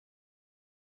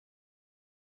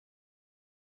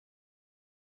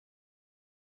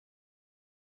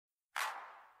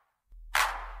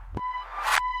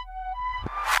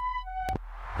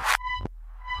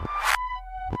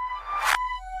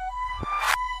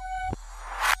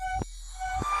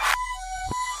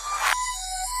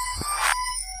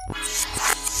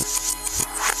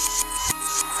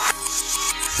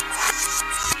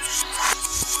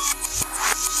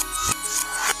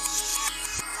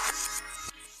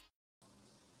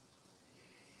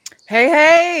Hey,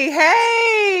 hey,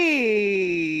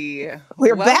 hey!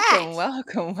 We're back.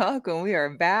 Welcome. We are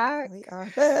back. We are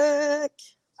back.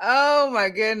 Oh my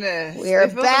goodness. We are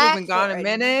It feels like we've back been for gone a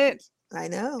another. mined I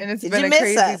know. and it's Did been you a miss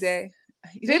crazy us? day.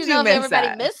 We Did didn't you know if miss everybody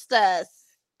that? missed us.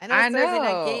 I know I it's Thursday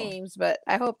night know. games, but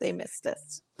I hope they missed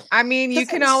us. I mean, you Because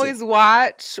I can missed you. always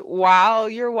watch while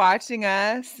you're watching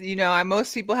us.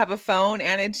 Most people have a phone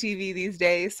and a TV these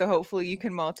days, so hopefully you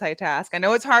can multitask. I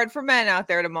know it's hard for men out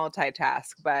there to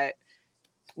multitask, but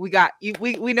we got you.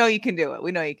 We know you can do it.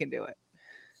 We know you can do it.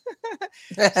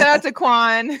 Shout out to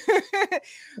Quan.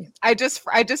 I just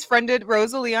friended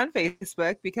Rosalie on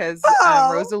Facebook because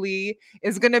Oh. Rosalie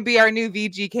is going to be our new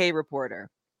VGK reporter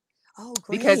Oh,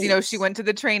 because great. she went to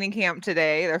the training camp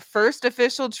today, their first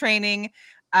official training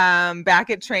back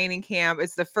at training camp.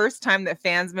 It's the first time that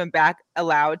fans have been back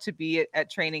allowed to be at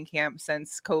training camp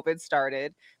since COVID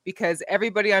started because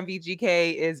everybody on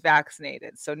VGK is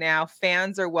vaccinated. So now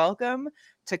fans are welcome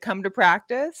to come to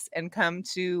practice and come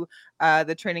to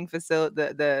the training facility,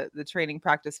 the training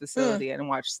practice facility, and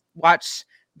watch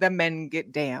the men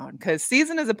get down because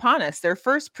season is upon us. Their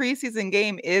first preseason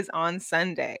game is on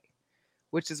Sunday,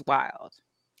 which is wild.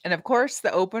 And of course,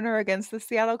 the opener against the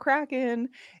Seattle Kraken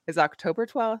is October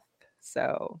 12th.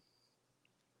 So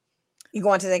You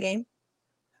going to that game?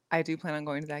 I do plan on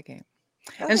going to that game.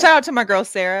 Okay. And shout out to my girl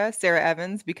Sarah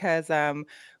Evans, because I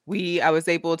was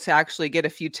able to actually get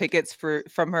a few tickets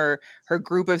from her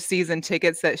group of season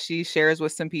tickets that she shares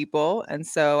with some people. And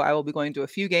so I will be going to a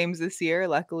few games this year,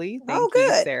 luckily. Thank you,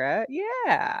 good. Sarah.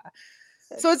 Yeah.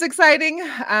 So it's exciting.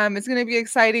 It's going to be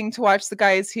exciting to watch the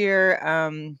guys here.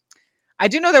 I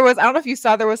do know I don't know if you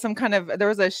saw, there was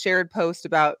a shared post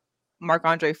about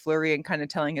Marc-Andre Fleury and kind of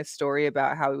telling his story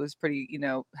about how he was how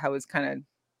he was kind of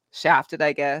shafted,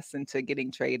 I guess, into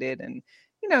getting traded. And,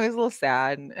 he's a little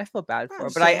sad and I feel bad for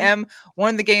him. But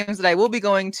one of the games that I will be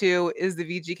going to is the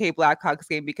VGK Blackhawks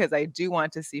game because I do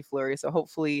want to see Fleury. So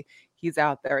hopefully he's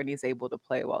out there and he's able to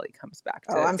play while he comes back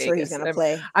to I'm Vegas. sure he's going to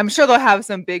play. I'm sure they'll have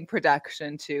some big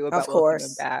production too about welcoming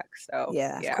him back. So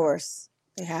yeah, of course.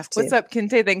 They have to. What's up,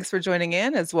 Kinte? Thanks for joining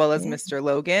in, as well as Mr.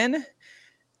 Logan.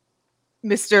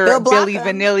 Mr. Billy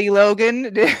Vanilli Logan.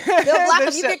 Bill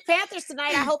Blackham, you picked Panthers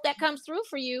tonight. I hope that comes through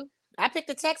for you. I picked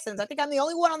the Texans. I think I'm the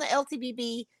only one on the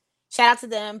LTBB. Shout out to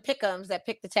them, Pick'ems, that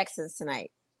picked the Texans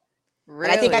tonight.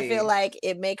 Really? And I feel like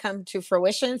it may come to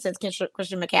fruition since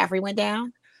Christian McCaffrey went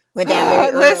down. Very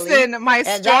Listen, early. my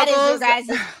struggles.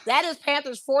 That is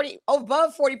Panthers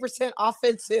above 40%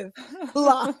 offensive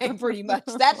line, pretty much.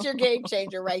 That's your game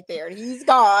changer right there. He's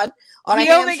gone on a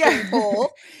hamstring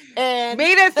pull. And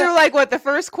made it through the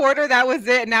first quarter. That was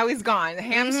it. Now he's gone. The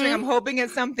hamstring. I'm hoping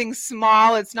it's something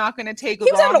small. It's not going to take a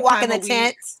long time. He's able to walk in the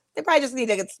tent. They probably just need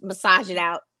to massage it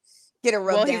out. Get a rub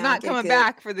down. Well, he's not coming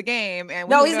back for the game. And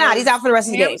no, he's not. He's out for the rest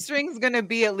of the game. Hamstring's going to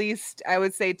be at least, I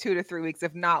would say, 2 to 3 weeks,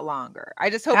 if not longer. I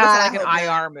just hope it's not like an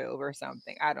IR move or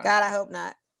something. I don't know. I hope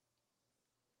not.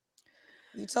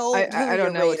 You told me I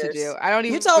don't know what to do. I don't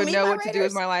even know what to do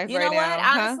with my life right now. You know what?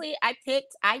 Honestly, I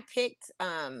picked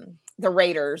the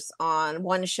Raiders on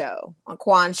one show, on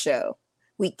Quan's show,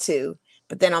 week 2.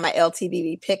 But then on my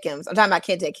LTBB Pick'ems, I'm talking about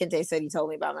Kinte. Kinte said he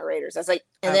told me about my Raiders. I was like,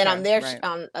 and then on their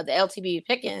on the LTBB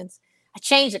Pick'ems, I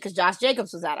changed it because Josh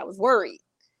Jacobs was out. I was worried,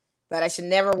 but I should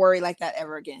never worry like that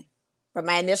ever again. But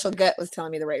my initial gut was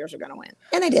telling me the Raiders are going to win,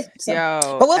 and they did. So.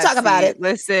 But we'll talk about it.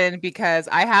 Listen, because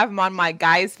I have them on my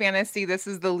guys fantasy. This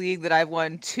is the league that I've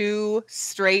won 2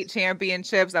 straight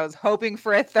championships. I was hoping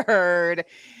for a third,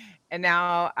 and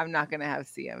now I'm not going to have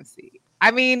CMC.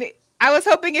 I mean, I was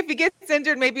hoping if he gets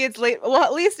injured, maybe it's late. Well,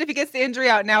 at least if he gets the injury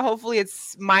out now, hopefully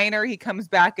it's minor. He comes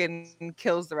back and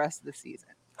kills the rest of the season.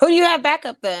 Who do you have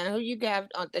backup then? Who you have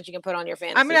that you can put on your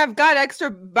fantasy? I mean, I've got extra,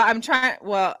 but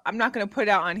I'm not going to put it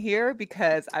out on here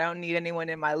because I don't need anyone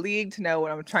in my league to know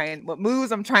what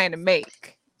moves I'm trying to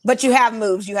make. But you have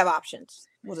moves. You have options.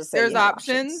 We'll just say there's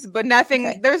options, but nothing.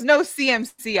 Okay. There's no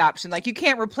CMC option. Like you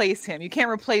can't replace him. You can't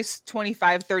replace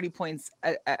 25, 30 points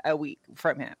a week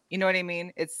from him. You know what I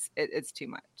mean? It's too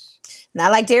much.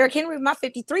 Not like Derrick Henry with my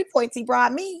 53 points he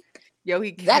brought me. Yo,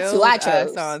 that's who I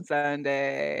chose on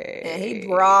Sunday. And he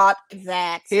brought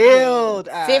that. Killed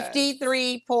us.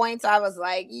 53 points. I was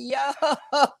like, yo,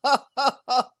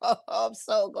 I'm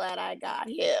so glad I got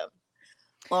him.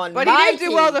 But he didn't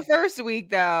do well the first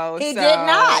week, though. He did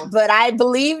not, but I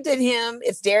believed in him.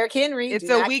 It's Derrick Henry. It's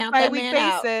a week-by-week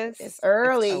basis. It's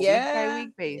early,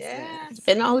 week-by-week basis. Yeah.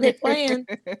 Depending on who they're playing.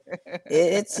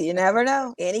 You never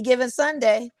know. Any given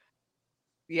Sunday.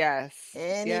 Yes.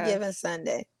 Any given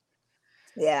Sunday.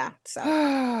 Yeah. So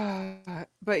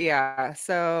But yeah,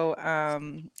 so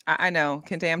I know,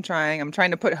 Kente, I'm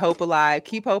trying to put hope alive,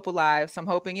 keep hope alive. So I'm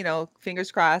hoping,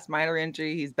 fingers crossed, minor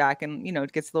injury, he's back and,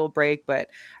 gets a little break, but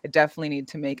I definitely need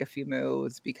to make a few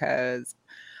moves because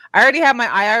I already have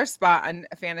my IR spot on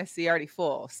fantasy already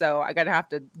full. So I gotta have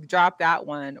to drop that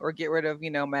one or get rid of,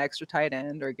 my extra tight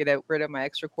end or rid of my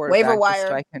extra waiver quarterback just so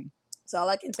wire. I can. That's all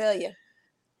I can tell you.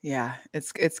 Yeah,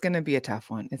 it's gonna be a tough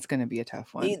one. It's gonna be a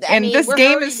tough one. I And mean, this we're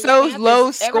game hurting is the so Panthers. low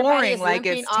Everybody scoring, is like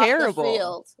limping it's off the terrible.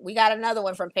 field. We got another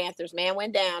one from Panthers. Man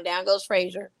went down. Down goes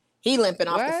Frazier. He limping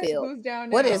off the What? field. Who's down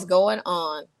What now? is going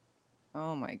on?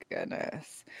 Oh my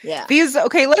goodness. Yeah.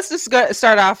 Okay, let's just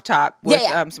start off top with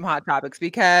Yeah. some hot topics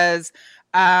because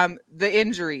the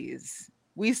injuries.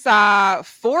 We saw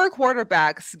 4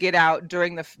 quarterbacks get out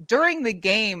during the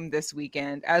game this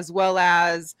weekend, as well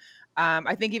as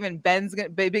I think even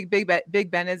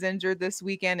Big Ben is injured this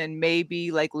weekend and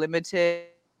maybe like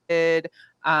limited.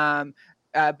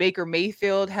 Baker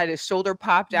Mayfield had his shoulder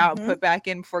popped out and put back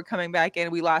in before coming back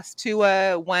in. We lost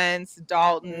Tua, Wentz,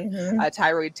 Dalton,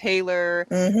 Tyrod Taylor.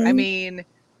 I mean,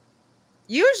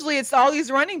 usually it's all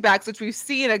these running backs, which we've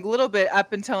seen a little bit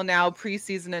up until now,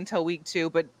 preseason until week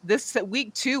 2. But this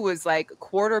week 2 was like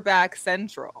quarterback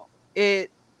central.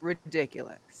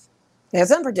 Ridiculous. Yeah,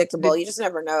 it's unpredictable. You just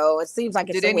never know. It seems like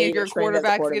it's did any of your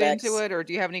quarterbacks get into it, or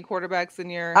do you have any quarterbacks in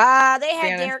your? They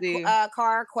had fantasy? Derek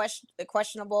Carr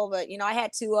questionable, but I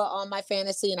had Tua on my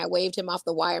fantasy, and I waved him off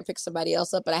the wire and picked somebody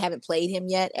else up, but I haven't played him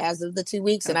yet as of the 2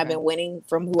 weeks, and I've been winning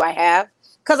from who I have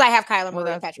because I have Kyler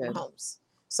Murray and Patrick Mahomes.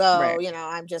 So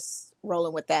I'm just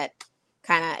rolling with that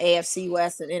kind of AFC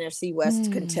West and NFC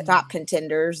West top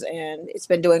contenders, and it's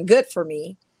been doing good for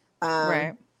me.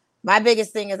 Right. My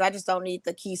biggest thing is I just don't need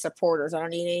the key supporters. I don't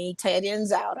need any tight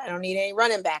ends out. I don't need any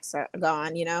running backs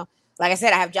gone, Like I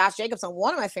said, I have Josh Jacobs on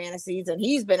one of my fantasies, and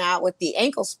he's been out with the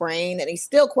ankle sprain, and he's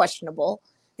still questionable.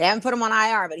 They haven't put him on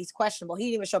IR, but he's questionable. He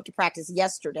didn't even show up to practice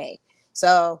yesterday.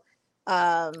 So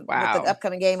with the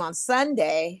upcoming game on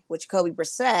Sunday, with Jacoby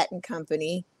Brissett and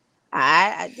company,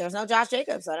 there's no Josh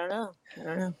Jacobs. I don't know.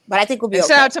 But I think we'll be okay.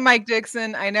 Shout out to Mike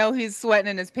Dixon. I know he's sweating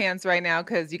in his pants right now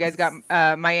because you guys got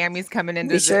Miami's coming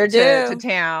into to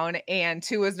town, and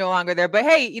Tua is no longer there. But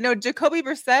hey, Jacoby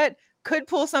Brissett could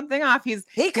pull something off. He's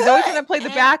always going to play the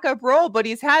backup role, but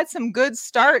he's had some good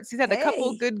starts. He's had a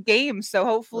couple good games, so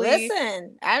hopefully.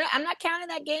 Listen, I'm not counting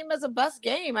that game as a bust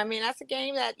game. I mean, that's a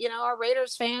game that our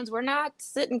Raiders fans, we're not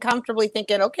sitting comfortably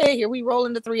thinking, okay, here we roll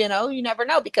into 3-0. You never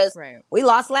know because we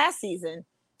lost last season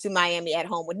to Miami at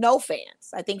home with no fans.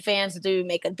 I think fans do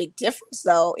make a big difference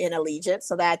though in Allegiant,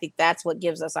 so that I think that's what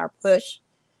gives us our push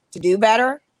to do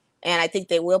better. And I think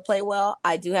they will play well.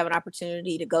 I do have an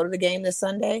opportunity to go to the game this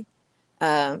Sunday.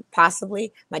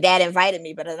 Possibly. My dad invited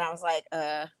me, but then I was like,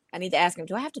 I need to ask him,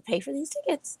 do I have to pay for these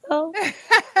tickets? So,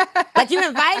 like, you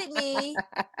invited me,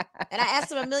 and I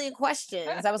asked him a million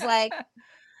questions. I was like,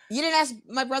 you didn't ask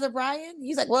my brother Brian?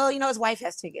 He's like, well, his wife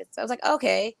has tickets. I was like,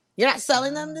 okay, you're not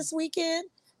selling them this weekend?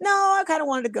 No, I kind of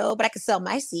wanted to go, but I could sell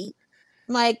my seat.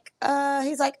 I'm like,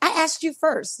 he's like, I asked you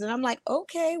first. And I'm like,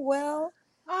 okay, well,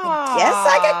 I guess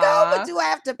I could go, but do I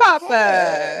have to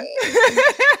pay?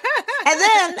 And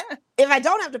then if I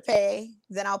don't have to pay,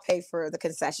 then I'll pay for the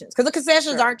concessions because the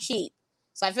concessions aren't cheap.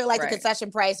 So I feel like the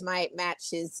concession price might match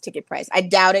his ticket price. I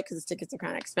doubt it because his tickets are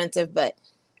kind of expensive, but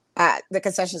the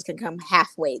concessions can come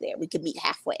halfway there. We could meet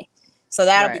halfway. So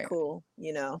that'll be cool,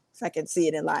 if I can see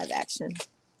it in live action.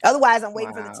 Otherwise, I'm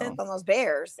waiting for the 10th on those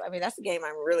Bears. I mean, that's the game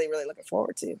I'm really, really looking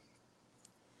forward to.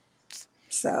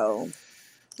 So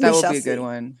that would be a good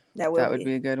one. That would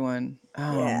be a good one.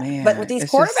 Oh man! But with these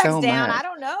quarterbacks down, I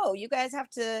don't know. You guys have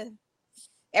to.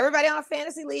 Everybody on a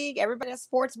fantasy league, everybody on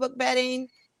sports book betting,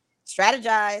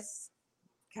 strategize.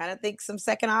 Kind of think some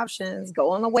second options.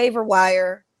 Go on the waiver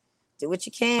wire. Do what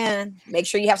you can. Make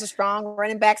sure you have some strong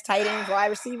running backs, tight ends, wide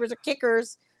receivers, or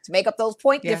kickers to make up those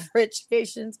point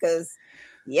differentiations. Because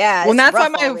well, that's why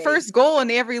my first goal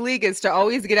in every league is to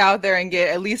always get out there and get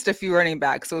at least a few running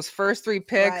backs. Those first 3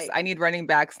 picks, I need running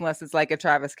backs unless it's like a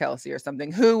Travis Kelce or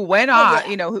something who went on,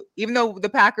 even though the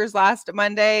Packers lost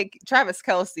Monday, Travis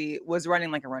Kelce was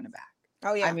running like a running back.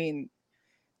 Oh, yeah. I mean,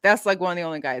 that's like one of the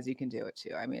only guys you can do it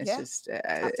to. I mean, it's just,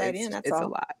 it's a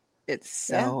lot. It's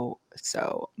so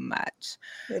much.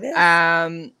 It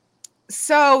is.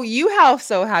 So you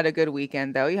also had a good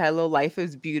weekend though. You had a little Life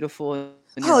is Beautiful.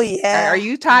 Oh yeah. Are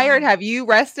you tired? Have you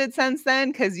rested since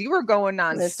then? Because you were going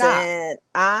nonstop. Listen,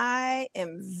 I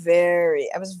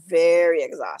was very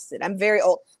exhausted. I'm very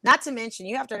old. Not to mention,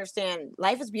 you have to understand,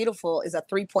 Life is Beautiful is a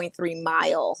 3.3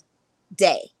 mile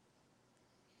day.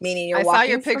 meaning you're I walking saw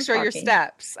your from picture of your parking.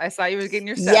 steps. I saw you were getting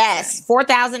your steps Yes, in.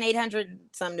 4,800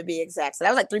 some to be exact. So that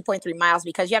was like 3.3 miles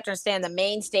because you have to understand the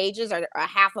main stages are a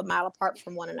half a mile apart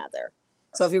from one another.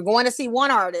 So if you're going to see one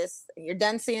artist and you're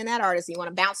done seeing that artist, and you want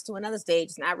to bounce to another stage,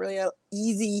 it's not really a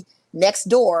easy next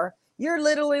door. You're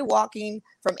literally walking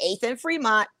from 8th and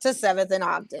Fremont to 7th and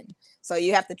Ogden. So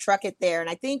you have to truck it there. And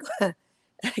I think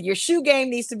your shoe game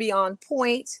needs to be on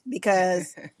point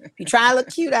because if you try to look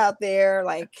cute out there,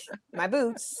 like my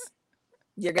boots,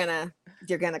 you're gonna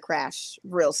crash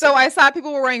real soon. So I saw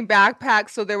people were wearing backpacks,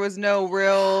 so there was no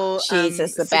real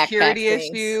Jesus, the security backpack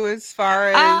things. issue as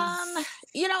far as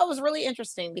You know, it was really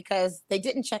interesting because they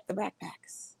didn't check the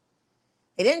backpacks.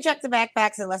 They didn't check the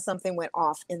backpacks unless something went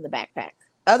off in the backpack.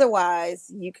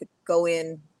 Otherwise, you could go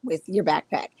in with your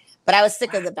backpack. But I was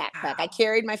sick of the backpack. I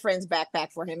carried my friend's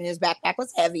backpack for him, and his backpack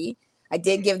was heavy. I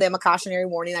did give them a cautionary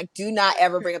warning. Like, do not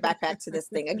ever bring a backpack to this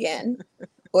thing again.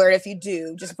 Or if you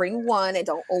do, just bring one and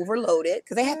don't overload it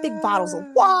because they had big bottles of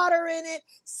water in it,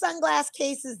 sunglass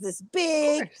cases this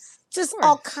big, just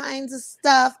all kinds of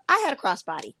stuff. I had a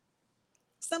crossbody,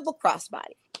 simple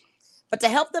crossbody. But to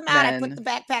help them out, I put the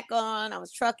backpack on. I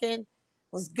was trucking,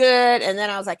 was good. And then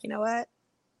I was like, you know what?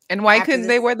 And why couldn't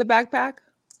they wear the backpack?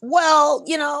 Well,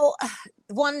 you know,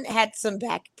 one had some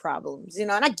back problems, you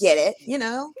know, and I get it, you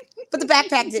know, but the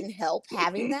backpack didn't help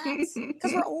having that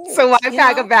because we're old. So why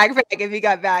pack a backpack if you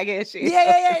got back issues?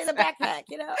 Yeah, the backpack,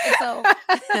 you know. And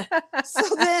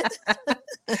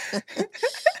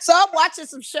so I'm watching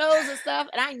some shows and stuff,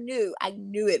 and I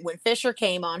knew it when Fisher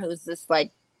came on, who's this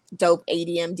like dope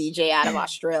ADM DJ out of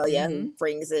Australia who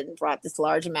brings it and brought this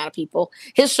large amount of people.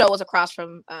 His show was across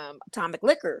from Atomic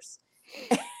Liquors.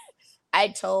 I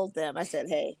told them, I said,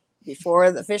 hey,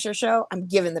 before the Fisher show, I'm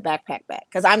giving the backpack back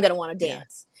because I'm going to want to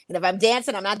dance. And if I'm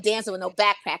dancing, I'm not dancing with no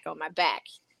backpack on my back.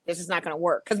 This is not going to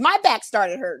work because my back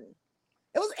started hurting.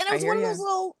 It was one of those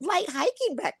little light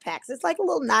hiking backpacks. It's like a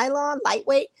little nylon,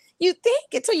 lightweight. You think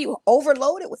until you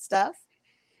overload it with stuff.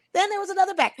 Then there was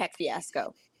another backpack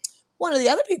fiasco. One of the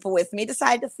other people with me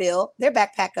decided to fill their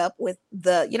backpack up with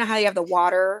the, you know how you have the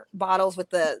water bottles with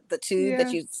the tube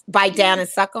that you bite down and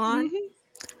suck on? Mm-hmm.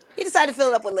 He decided to fill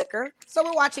it up with liquor. So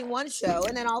we're watching one show,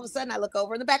 and then all of a sudden I look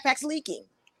over and the backpack's leaking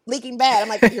bad. I'm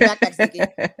like, your backpack's leaking.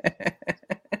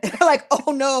 Like,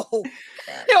 oh no.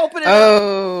 You open it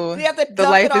up. You have to the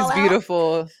life is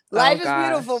beautiful. Life is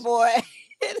beautiful, boy.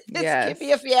 This can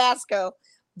be a fiasco.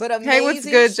 But amazing. Hey, what's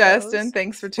good, shows. Justin?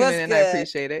 Thanks for tuning in. I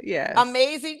appreciate it. Yeah.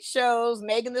 Amazing shows.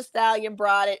 Megan Thee Stallion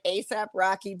brought it. A$AP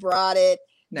Rocky brought it.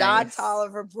 Nice. Don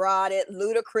Toliver brought it.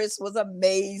 Ludacris was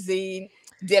amazing.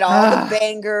 Did all the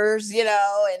bangers, you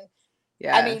know,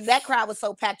 and I mean, that crowd was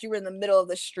so packed. You were in the middle of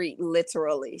the street,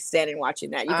 literally standing watching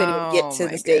that. You couldn't even get to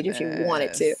the stage if you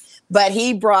wanted to. But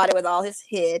he brought it with all his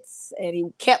hits, and he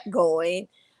kept going.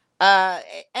 And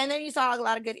then you saw a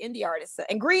lot of good indie artists.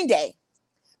 And Green Day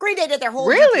did their whole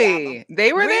really?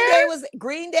 They were there?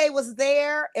 Green Day was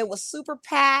there. It was super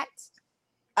packed.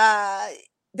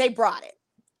 They brought it.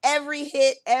 Every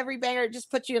hit, every banger, just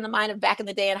put you in the mind of back in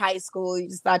the day in high school. You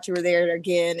just thought you were there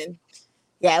again. And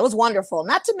yeah, it was wonderful.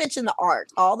 Not to mention the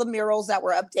art, all the murals that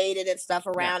were updated and stuff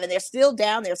around, and they're still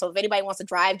down there. So if anybody wants to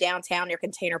drive downtown near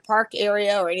Container Park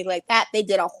area or anything like that, they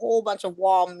did a whole bunch of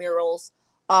wall murals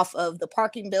off of the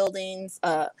parking buildings,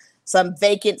 some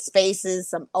vacant spaces,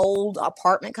 some old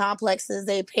apartment complexes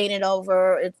they painted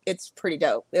over. It's pretty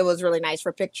dope. It was really nice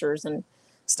for pictures and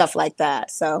stuff like that.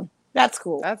 So that's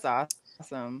cool. That's awesome.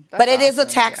 But it is a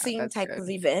taxing type of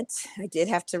event. I did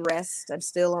have to rest. I'm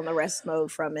still on the rest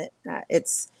mode from it.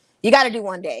 You got to do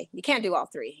one day. You can't do all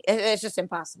three. It's just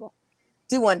impossible.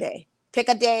 Do one day. Pick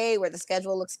a day where the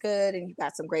schedule looks good and you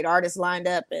got some great artists lined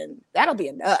up, and that'll be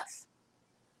enough.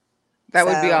 That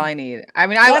would be all I need. I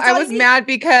mean, I was mad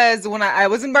because when I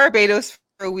was in Barbados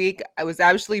for a week, it was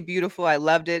absolutely beautiful. I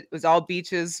loved it. It was all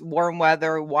beaches, warm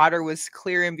weather. Water was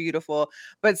clear and beautiful.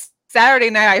 But Saturday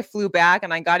night, I flew back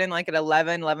and I got in like at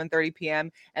 11:30 p.m.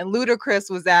 And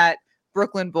Ludacris was at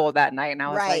Brooklyn Bowl that night. And I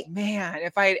was like, man,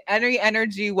 if I had any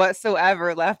energy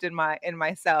whatsoever left in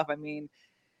myself, I mean,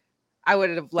 I would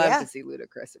have loved to see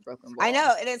Ludacris at Brooklyn Bowl. I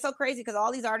know. And it's so crazy because all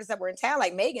these artists that were in town,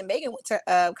 like Megan went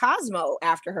to Cosmo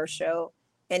after her show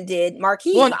and did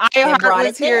Marquee. Well, and iHeart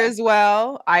was here as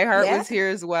well. iHeart was here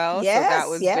as well. Yes, so that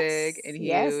was big and huge.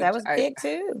 Yes, that was big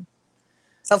too.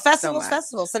 So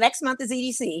festivals. So next month is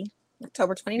EDC,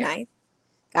 October 29th. Yeah.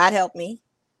 God help me.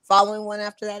 Following one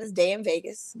after that is Day in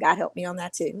Vegas. God help me on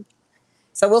that too.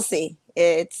 So we'll see.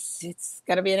 It's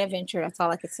going to be an adventure. That's all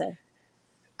I could say.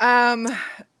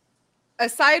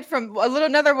 aside from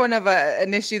another one of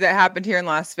an issue that happened here in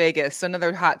Las Vegas, so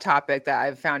another hot topic that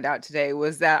I've found out today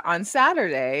was that on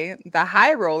Saturday, the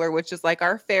high roller, which is like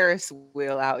our Ferris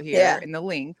wheel out here in the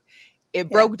link, it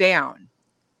broke down.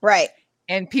 Right.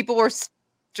 And people were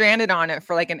stranded on it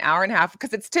for like an hour and a half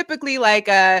because it's typically like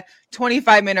a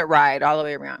 25-minute ride all the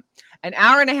way around. An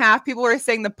hour and a half, people were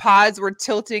saying the pods were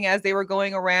tilting as they were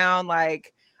going around.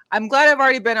 Like, I'm glad I've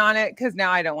already been on it because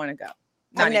now I don't want to go.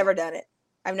 I've never done it.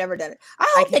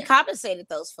 I hope they compensated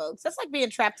those folks. That's like being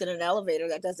trapped in an elevator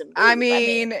that doesn't move. I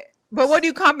mean, but what do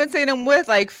you compensate them with?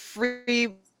 Like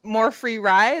more free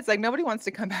rides? Like nobody wants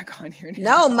to come back on here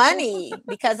now. No money,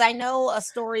 because I know a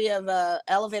story of a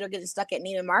elevator getting stuck at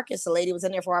Neiman Marcus. The lady was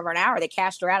in there for over an hour. They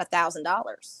cashed her out $1,000. It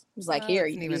was like, here,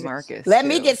 Neiman Marcus. Let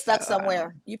me get stuck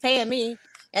somewhere. You paying me,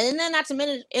 and then not to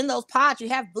mention in those pods you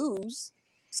have booze.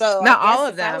 So not all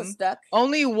of them.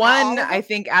 Only one, I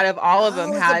think, out of all of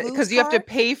them had, because you have to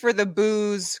pay for the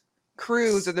booze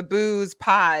cruise or the booze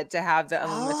pod to have the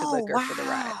unlimited liquor for the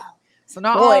ride. So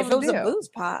not all of them. If it was a booze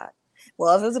pod,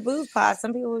 well, if it was a booze pod,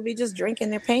 some people would be just drinking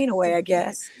their pain away, I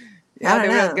guess.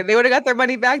 Yeah, they would have got their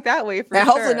money back that way for sure.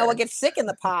 Hopefully no one gets sick in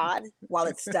the pod while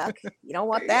it's stuck. You don't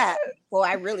want that. Well,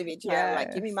 I really be trying to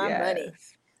like, give me my money.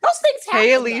 Those things happen.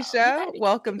 Hey, Alicia,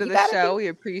 welcome to the show. We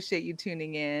appreciate you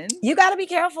tuning in. You got to be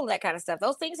careful of that kind of stuff.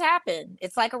 Those things happen.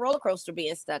 It's like a roller coaster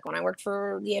being stuck. When I worked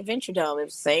for the Adventure Dome, it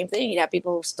was the same thing. You'd have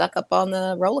people stuck up on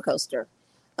the roller coaster,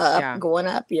 going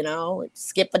up,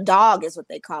 skip a dog is what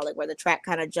they call it, where the track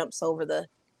kind of jumps over the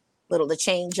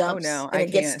chain jumps. Oh, no, and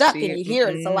it gets stuck and you hear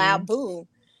it. It's a loud boom.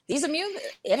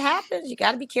 It happens. You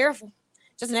got to be careful.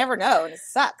 Just never know. And it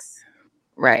sucks.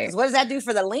 Right. What does that do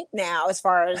for the link now as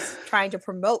far as trying to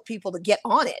promote people to get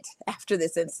on it after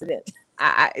this incident?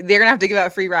 They're going to have to give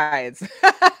out free rides.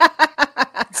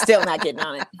 Still not getting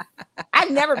on it. I've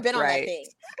never been on that thing.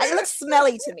 It looks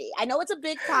smelly to me. I know it's a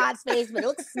big pod space, but it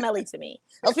looks smelly to me.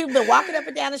 Those people have been walking up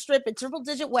and down the strip in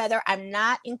triple-digit weather. I'm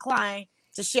not inclined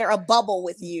to share a bubble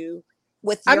with you.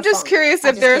 I'm just curious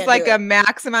if there's like a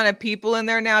max amount of people in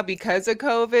there now because of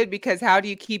COVID, because how do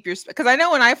you keep because I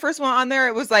know when I first went on there,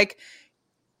 it was like,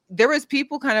 there was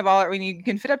people kind of all, I mean, you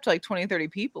can fit up to like 20, 30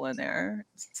 people in there.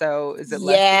 So is it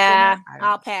less? Yeah,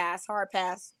 I'll pass. Hard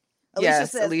pass. Alicia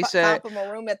says, Alicia. Pop them a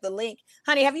room at the link.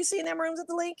 Honey, have you seen them rooms at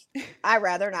the link? I'd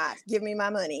rather not. Give me my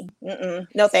money.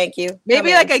 No, thank you.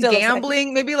 Maybe like a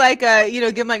gambling, maybe like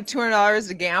give them like $200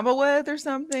 to gamble with or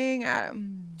something.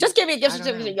 Just give me a gift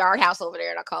certificate to Yard House over there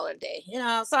and I'll call it a day.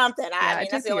 Something. I mean,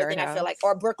 that's the only thing I feel like.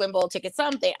 Or Brooklyn Bowl ticket,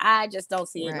 something. I just don't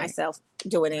see myself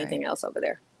doing anything else over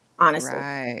there. Honestly.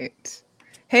 Right.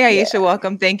 Hey, Aisha,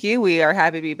 welcome. Thank you. We are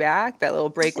happy to be back. That little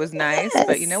break was nice,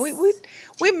 but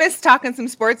we missed talking some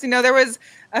sports. There was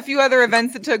a few other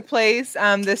events that took place.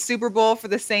 The Super Bowl for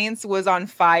the Saints was on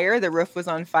fire. The roof was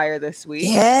on fire this week.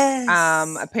 Yes.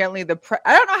 Apparently I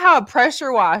don't know how a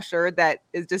pressure washer that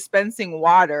is dispensing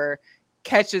water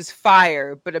catches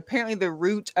fire, but apparently the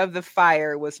root of the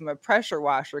fire was from a pressure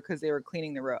washer because they were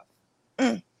cleaning the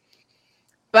roof.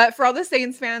 But for all the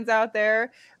Saints fans out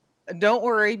there, don't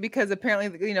worry, because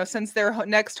apparently, since their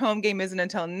next home game isn't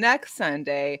until next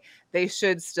Sunday, they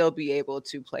should still be able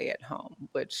to play at home,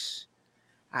 which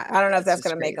I don't know if that's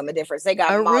going to make them a difference. They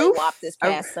got mollywopped this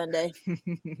past Sunday.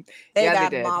 They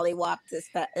got mollywopped this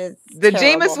past. The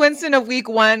Jameis Winston of week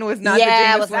 1 was not the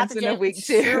Jameis Winston of week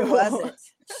 2. Sure wasn't.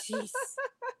 Jeez.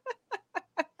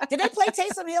 Did they play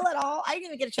Taysom Hill at all? I didn't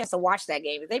even get a chance to watch that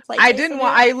game. Did they play? I didn't.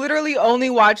 I literally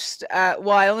only watched.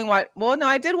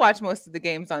 I did watch most of the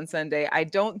games on Sunday. I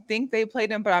don't think they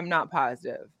played him, but I'm not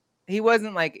positive. He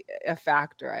wasn't like a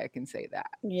factor. I can say that.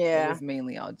 Yeah, it was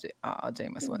mainly all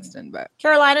Jameis Winston. But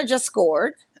Carolina just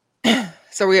scored.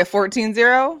 So we have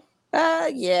 14-0.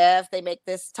 Yeah. If they make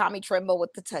this Tommy Tremble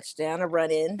with the touchdown, a run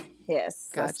in.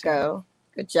 Yes. Gotcha. Let's go.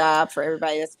 Good job for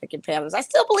everybody that's picking Panthers. I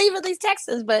still believe in these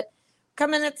Texans, but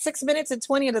coming at 6 minutes and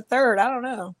 20 of the third, I don't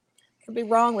know. Could be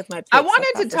wrong with my picks. I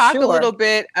wanted to talk a little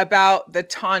bit about the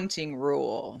taunting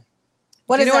rule.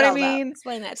 What I mean?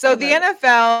 Explain that. So the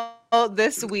NFL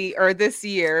this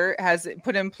year has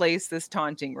put in place this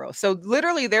taunting rule. So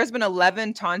literally there's been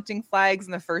 11 taunting flags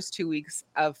in the first 2 weeks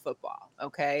of football.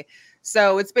 Okay.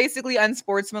 So it's basically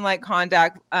unsportsmanlike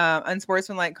conduct.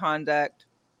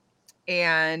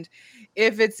 And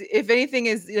if anything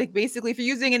is like, basically if you're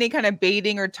using any kind of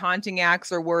baiting or taunting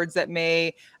acts or words that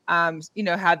may, have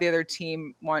the other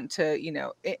team want to,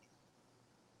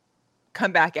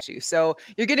 come back at you. So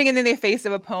you're getting in the face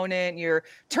of opponent, you're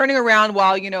turning around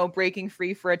while, breaking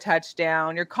free for a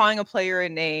touchdown, you're calling a player a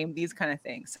name, these kind of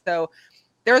things. So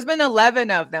there's been 11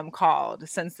 of them called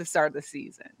since the start of the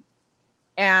season.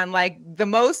 And like the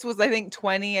most was, I think,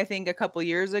 20, I think a couple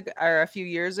years ago or a few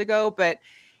years ago. But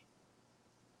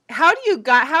how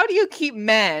do you keep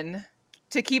men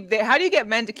how do you get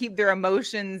men to keep their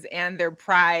emotions and their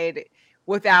pride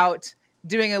without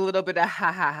doing a little bit of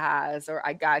ha-ha-has, or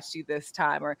I got you this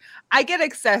time, or I get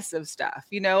excessive stuff,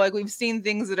 like we've seen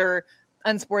things that are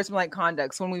unsportsmanlike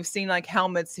conducts, when we've seen like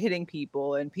helmets hitting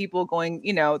people and people going,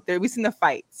 we've seen the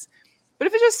fights. But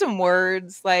if it's just some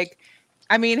words, like,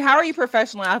 I mean, how are you a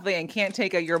professional athlete and can't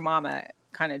take a your mama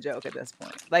kind of joke at this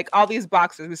point? Like all these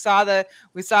boxers, we saw the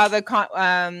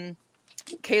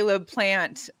Caleb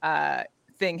Plant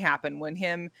thing happen when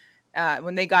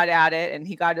they got at it, and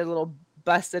he got a little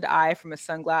busted eye from his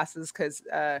sunglasses because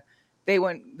they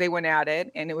went at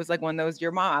it, and it was like one of those,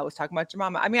 your mom, I was talking about your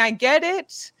mama. I mean, I get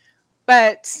it,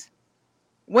 but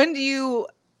when do you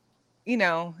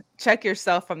check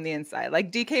yourself from the inside?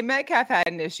 Like DK Metcalf had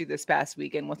an issue this past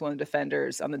weekend with one of the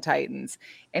defenders on the Titans,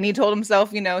 and he told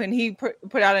himself, and he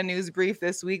put out a news brief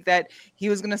this week that he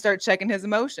was going to start checking his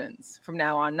emotions from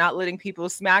now on, not letting people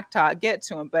smack talk get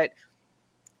to him. But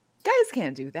guys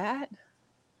can't do that.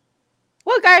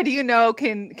 What guy do you know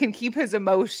can keep his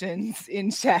emotions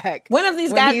in check? When have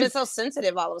these guys been so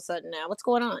sensitive all of a sudden now? What's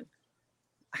going on?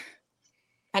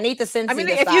 I need the sense. I mean,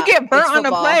 if you get burnt on a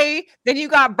play, then you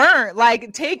got burnt.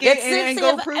 Like, take it and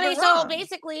go prove it wrong. So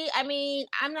basically, I mean,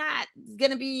 I'm not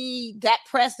gonna be that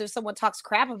pressed if someone talks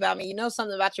crap about me.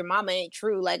 Something about your mama ain't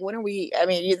true. Like, when are we? I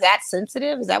mean, you're that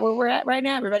sensitive? Is that where we're at right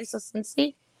now? Everybody's so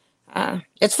sensitive.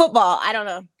 It's football. I don't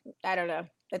know.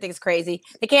 I think it's crazy.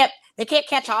 They can't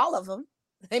catch all of them.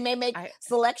 They may make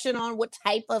selection on what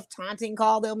type of taunting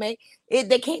call they'll make.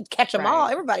 They can't catch them all.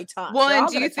 Everybody taunts. Well, and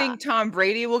do you think Tom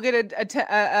Brady will get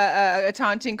a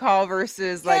taunting call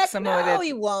versus like someone that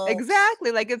he won't?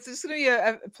 Exactly. Like, it's just going to be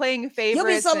a playing favorite.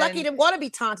 You'll be so lucky to want to be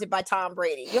taunted by Tom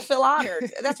Brady. You'll feel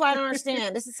honored. That's why I don't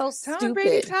understand. This is so stupid. Tom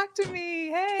Brady, talk to me.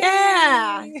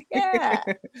 Hey. Yeah.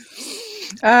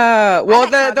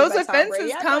 Well, those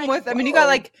offenses come with. I mean, you got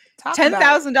like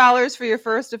 $10,000 for your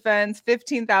first offense,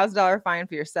 $15,000 fine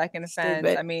for your second offense.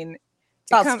 Stupid. I mean,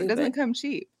 doesn't come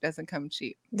cheap.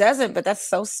 Doesn't, but that's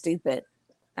so stupid.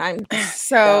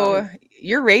 So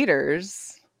your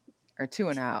Raiders are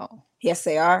 2-0. Yes,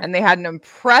 they are, and they had an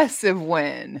impressive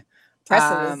win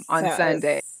on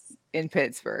Sunday in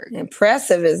Pittsburgh.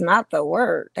 Impressive is not the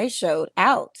word. They showed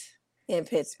out in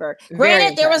Pittsburgh.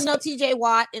 Granted, there was no TJ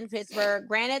Watt in Pittsburgh.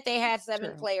 Granted, they had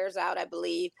 7 players out, I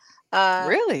believe.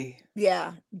 Really?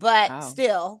 Yeah, but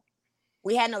still,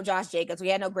 we had no Josh Jacobs. We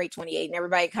had no great 28, and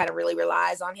everybody kind of really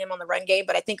relies on him on the run game.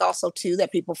 But I think also too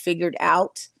that people figured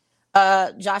out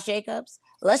Josh Jacobs.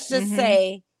 Let's just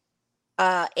say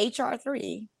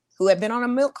HR3, who had been on a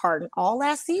milk carton all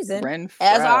last season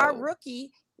as our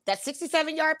rookie, that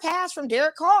 67-yard pass from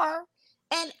Derek Carr.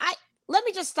 And let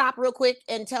me just stop real quick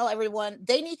and tell everyone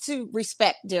they need to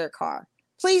respect Derek Carr.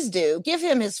 Please do. Give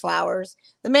him his flowers.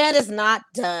 The man is not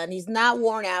done. He's not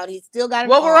worn out. He's still got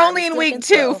an arm. We're only in week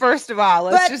 2, first of all.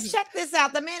 Let's check this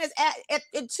out. The man is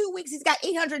in 2 weeks, he's got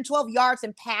 812 yards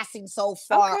in passing so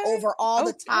far over all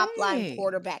the top line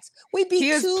quarterbacks. We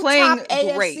beat 2 top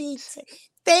AFC.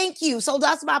 Thank you. So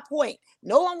that's my point.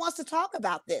 No one wants to talk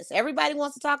about this. Everybody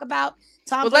wants to talk about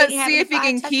Tom Brady. Let's see if he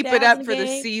can keep it up for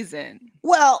the season.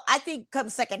 Well, I think come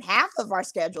second half of our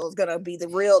schedule is going to be the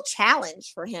real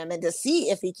challenge for him, and to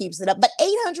see if he keeps it up. But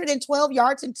 812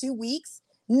 yards in 2 weeks,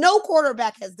 no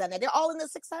quarterback has done that. They're all in the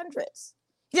 600s.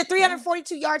 He did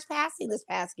 342 yards passing this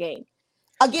past game.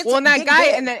 That guy,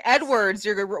 and then Edwards,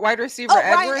 your wide receiver,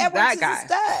 Edwards, that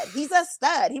guy. He's a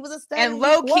stud. He was a stud. And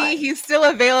low key, he's still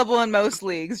available in most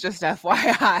leagues, just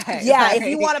FYI. Yeah, if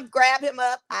you want to grab him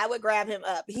up, I would grab him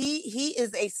up. He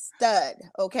is a stud,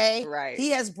 okay? Right. He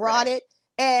has brought it.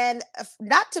 And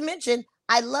not to mention,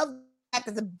 I love the fact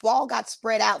that the ball got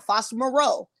spread out. Foster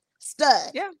Moreau,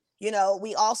 stud. Yeah.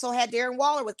 We also had Darren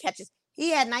Waller with catches. He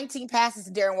had 19 passes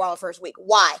to Darren Waller first week.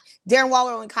 Why? Darren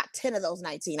Waller only caught 10 of those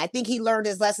 19. I think he learned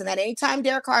his lesson that anytime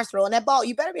Derek Carr's throwing that ball,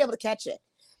 you better be able to catch it.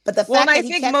 But the fact that I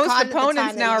think most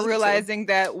opponents now are realizing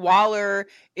that Waller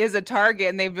is a target,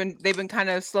 and they've been kind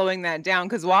of slowing that down,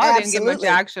 because Waller didn't get much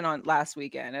action on last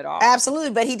weekend at all. Absolutely,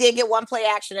 but he did get one play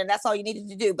action, and that's all you needed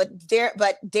to do. But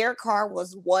Derek Carr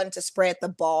was one to spread the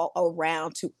ball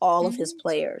around to all of his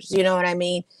players. You know what I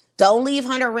mean? Don't leave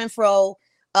Hunter Renfrow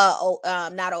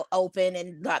not open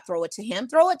and not throw it to him.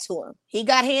 Throw it to him. He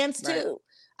got hands too.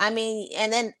 I mean,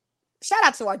 and then shout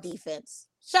out to our defense.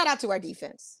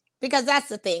 Because that's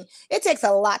the thing. It takes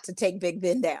a lot to take Big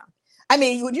Ben down. I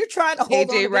mean, when you're trying to hold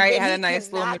AJ Wright had a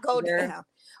nice little go down.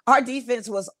 Our defense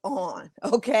was on.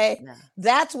 Okay. Yeah.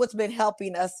 That's what's been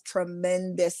helping us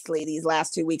tremendously these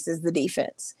last 2 weeks is the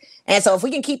defense. And so if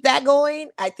we can keep that going,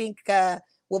 I think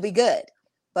we'll be good.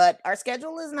 But our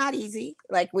schedule is not easy.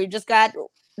 Like we just got,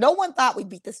 no one thought we'd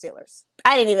beat the Steelers.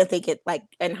 I didn't even think it, like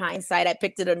in hindsight, I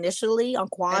picked it initially on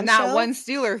Quan And not show. one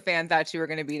Steeler fan thought you were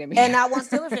going to beat him. And not one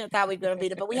Steeler fan thought we were going to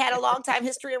beat it. But we had a long time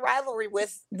history of rivalry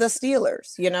with the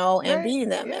Steelers, you know, and Right, beating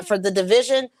them. yeah. And for the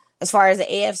division, as far as the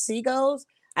AFC goes,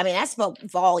 I mean, that spoke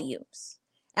volumes.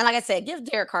 And like I said, give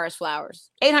Derek Carr his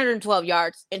flowers. 812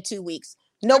 yards in 2 weeks.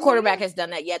 No quarterback has done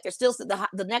that yet. They're still,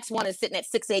 the next one is sitting at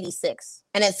 686.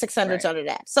 And then 600's under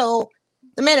that. So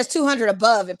the man is 200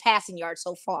 above in passing yards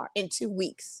so far in 2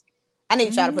 weeks. I need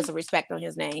to try to put some respect on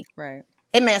his name. Right.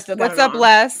 Hey, man, still got What's up,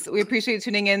 Les? We appreciate you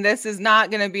tuning in. This is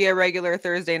not going to be a regular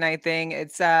Thursday night thing.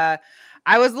 It's I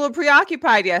was a little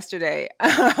preoccupied yesterday. You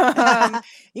got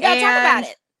to talk about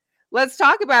it. Let's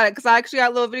talk about it because I actually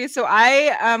got a little video. So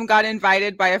I got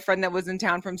invited by a friend that was in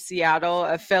town from Seattle,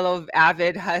 a fellow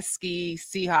avid Husky,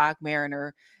 Seahawk,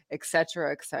 Mariner,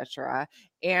 etc., etc.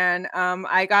 And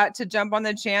I got to jump on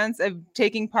the chance of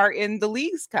taking part in the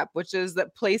Leagues Cup, which is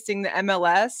placing the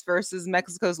MLS versus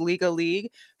Mexico's Liga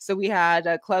League. So we had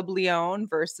Club Leon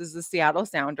versus the Seattle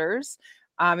Sounders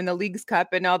in the Leagues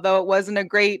Cup. And although it wasn't a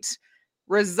great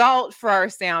result for our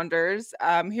Sounders,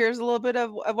 here's a little bit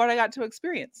of what I got to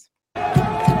experience.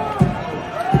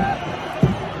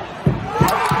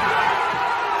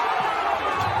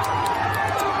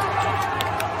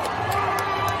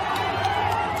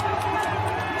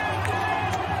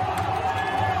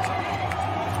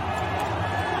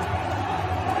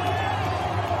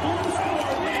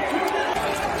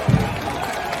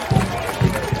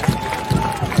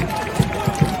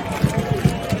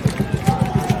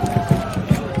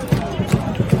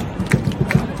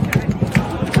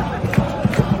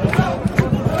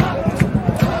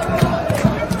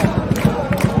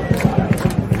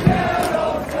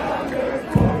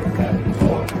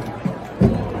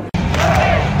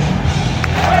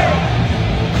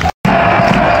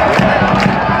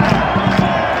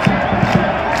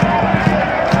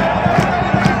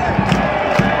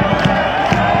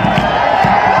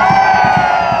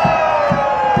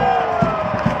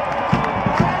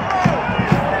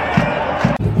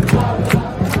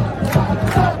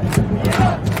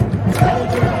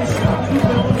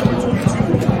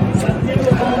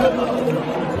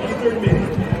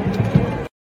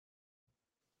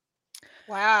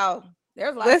 Wow.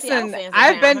 There's a lot of Seattle Listen, fans in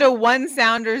I've town, been huh? to one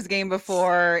Sounders game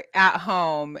before at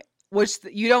home, which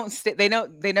you don't sit. They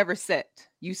never sit.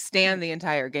 You stand the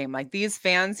entire game. Like these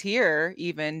fans here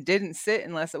even didn't sit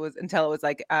until it was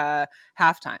like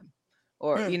halftime,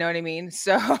 or you know what I mean.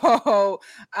 So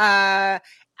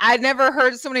I'd never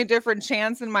heard so many different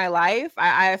chants in my life.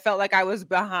 I felt like I was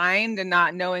behind and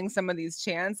not knowing some of these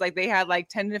chants. Like they had like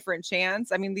 10 different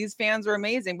chants. I mean, these fans were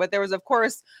amazing, but there was, of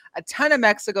course, a ton of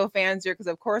Mexico fans here because,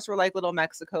 of course, we're like little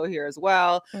Mexico here as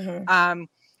well. Mm-hmm.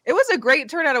 It was a great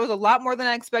turnout. It was a lot more than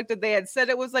I expected. They had said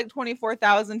it was like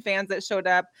 24,000 fans that showed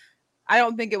up. I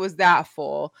don't think it was that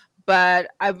full,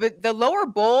 but the lower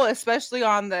bowl, especially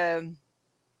on the,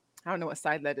 I don't know what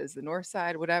side that is, the north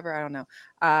side, whatever. I don't know.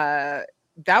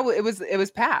 It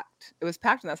was packed. It was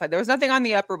packed on that side. There was nothing on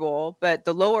the upper bowl, but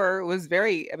the lower was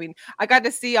very. I mean, I got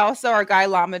to see also our guy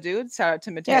Lama Dude. Shout out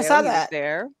to Mateo. Yeah, I saw He was that.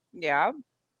 there. Yeah,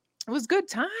 it was good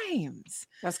times.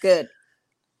 That's good.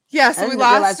 Yeah, so we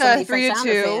lost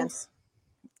 3-2. Fans.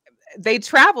 They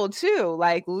traveled too,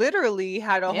 like literally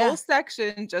had a Yeah. whole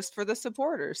section just for the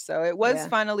supporters. So it was Yeah.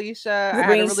 fun, Alicia. The I had a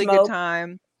green really smoke. good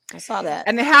time. I saw that.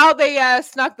 And how they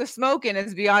snuck the smoke in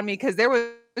is beyond me because there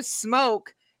was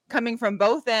smoke coming from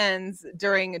both ends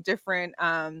during different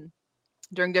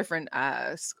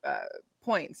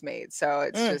points made. So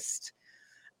it's just,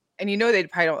 and you know, they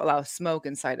probably don't allow smoke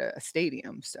inside a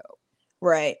stadium. So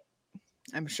Right.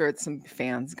 I'm sure some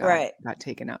fans got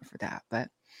taken out for that. But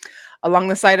along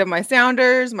the side of my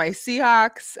Sounders, my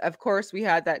Seahawks, of course, we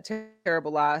had that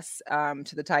terrible loss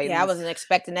to the Titans. Yeah, I wasn't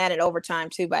expecting that in overtime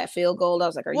too by a field goal. I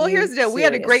was like, well, here's the deal. We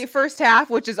had a great first half,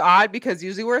 which is odd because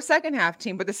usually we're a second half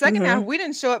team, but the second half we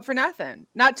didn't show up for nothing.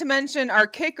 Not to mention our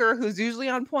kicker, who's usually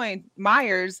on point,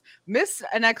 Myers, missed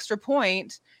an extra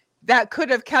point that could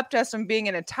have kept us from being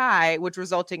in a tie, which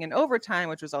resulting in overtime,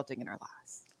 which resulting in our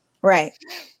loss. Right.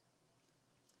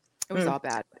 It was all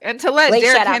bad. And to let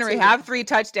Derrick Henry have 3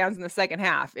 touchdowns in the second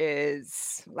half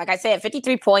is, like I said,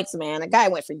 53 points, man. The guy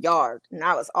went for yard, and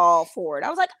I was all for it. I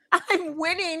was like, I'm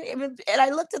winning. And I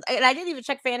looked at, and I didn't even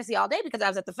check fantasy all day because I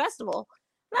was at the festival.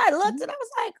 And I looked and I was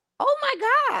like, oh my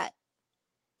God,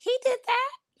 he did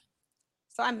that.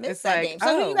 So I missed that game.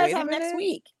 So who do you guys have next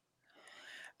week?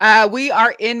 We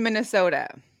are in Minnesota.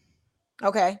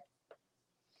 Okay.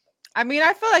 I mean,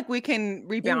 I feel like we can get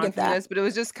rebound from that. this, but it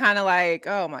was just kind of like,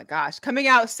 oh my gosh, coming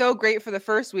out so great for the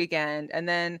first weekend and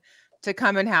then to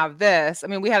come and have this. I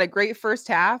mean, we had a great first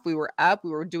half. We were up,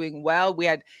 we were doing well.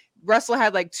 Russell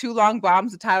had like 2 long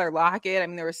bombs to Tyler Lockett. I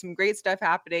mean, there was some great stuff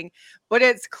happening, but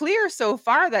it's clear so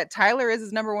far that Tyler is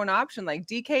his number one option. Like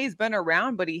DK's been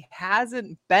around, but he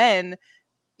hasn't been,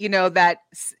 that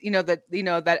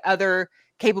other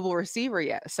capable receiver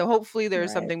yet. So hopefully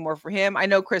there's something more for him. I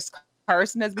know Chris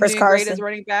Carson has been doing great as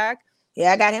running back.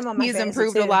 Yeah, I got him on my He's fantasy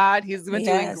improved too. a lot. He's been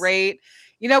doing great.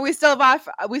 We still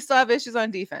have issues on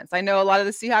defense. I know a lot of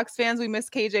the Seahawks fans, we miss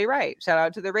KJ Wright. Shout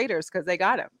out to the Raiders because they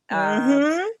got him.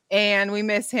 And we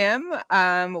miss him.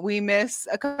 We miss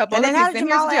a couple and of then things.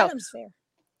 Jamal Adams fare?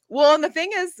 Well, and the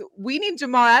thing is, we need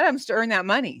Jamal Adams to earn that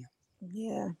money.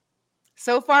 Yeah.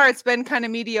 So far, it's been kind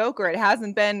of mediocre. It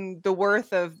hasn't been the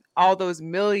worth of all those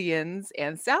millions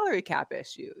and salary cap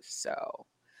issues. So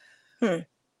I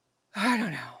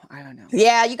don't know.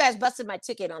 Yeah, you guys busted my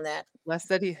ticket on that.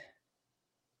 Listen,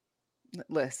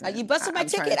 you busted my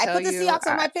ticket. I put the Seahawks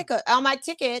on my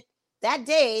ticket that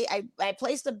day. I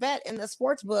placed a bet in the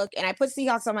sports book and I put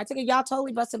Seahawks on my ticket. Y'all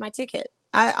totally busted my ticket.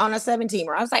 On a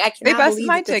 7-teamer. I was like, I cannot. They busted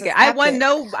my ticket. I won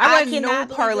no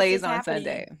parlays on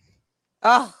Sunday.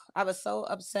 Oh, I was so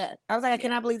upset. I was like, I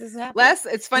cannot believe this is happening. Les,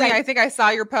 it's funny. I think I saw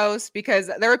your post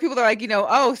because there were people that are like,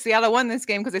 Seattle won this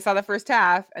game because they saw the first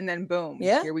half and then boom,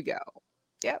 here we go.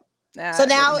 Yep. So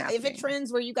now if it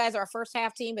trends where you guys are a first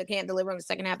half team but can't deliver in the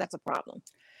second half, that's a problem.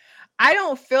 I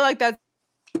don't feel like that's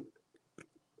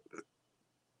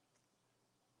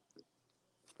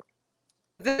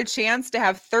the chance to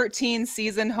have 13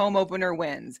 season home opener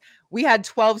wins. We had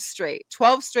 12 straight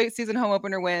season home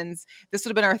opener wins. This would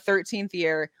have been our 13th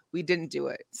year. We didn't do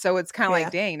it. So it's kind of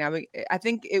like, dang, now I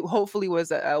think it hopefully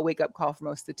was a wake-up call for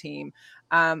most of the team.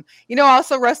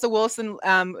 Also Russell Wilson,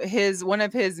 one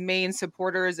of his main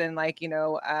supporters and I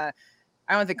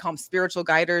don't think call them spiritual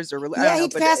guiders or he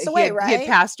passed away, right? He had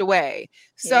passed away.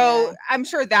 So I'm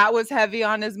sure that was heavy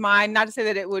on his mind. Not to say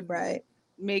that it would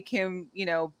make him,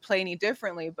 play any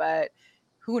differently, but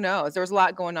who knows? There was a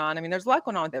lot going on. I mean, there's a lot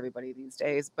going on with everybody these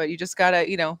days, but you just gotta,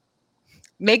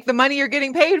 make the money you're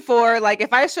getting paid for. Like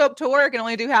if I show up to work and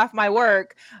only do half my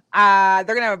work, they're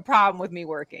gonna have a problem with me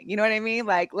working. You know what I mean?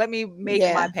 Like, let me make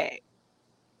my pay.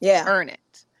 Yeah. Earn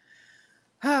it.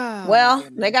 Well,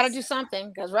 they got to do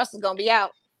something because Russell's going to be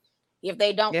out if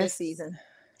they don't this season.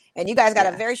 And you guys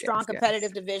got a very strong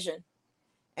competitive division.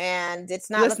 And it's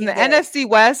not the NFC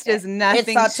West is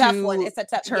nothing. It's a tough one. It's a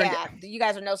tough. You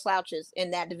guys are no slouches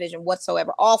in that division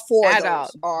whatsoever. All four of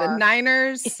those are the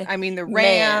Niners. I mean, the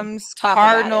Rams,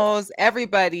 Cardinals.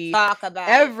 Everybody. Talk about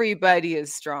everybody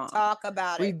is strong. Talk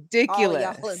about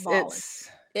ridiculous.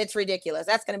 It's ridiculous.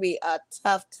 That's going to be a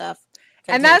tough.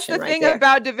 And that's the thing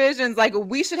about divisions. Like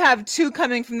we should have 2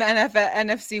 coming from the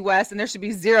NFC West, and there should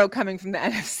be 0 coming from the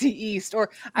NFC East. Or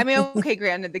I mean, okay,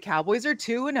 granted, the Cowboys are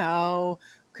 2-0.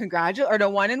 Congratulations, or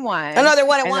no 1-1. Another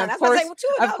 1-1.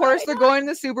 Of course, they're going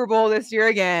to the Super Bowl this year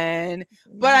again.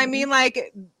 But I mean,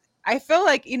 like, I feel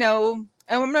like and I'm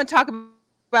going to talk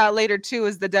about later too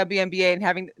is the WNBA and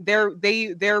having they're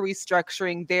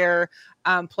restructuring their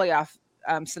playoff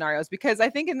scenarios, because I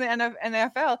think in the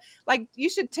NFL, like you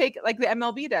should take like the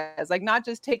MLB does, like not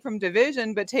just take from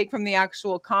division, but take from the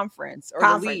actual conference or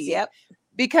the league. Yep.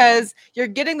 Because you're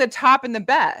getting the top and the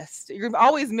best. You're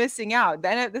always missing out.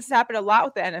 Then this has happened a lot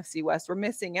with the NFC West. We're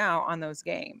missing out on those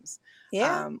games.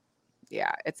 Yeah.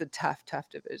 It's a tough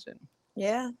division.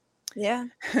 Yeah.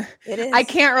 It is. I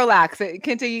can't relax.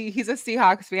 Kente, he's a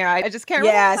Seahawks fan. I just can't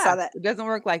relax. I saw that. It doesn't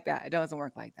work like that.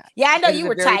 Yeah, I know you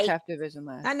were tight. Tough division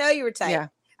last. I know you were tight. Yeah.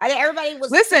 I think everybody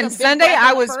was. Listen, Sunday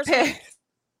I was pissed.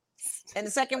 And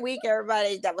the second week,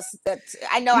 everybody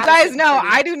I know. You guys know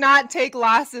I do not take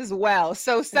losses well.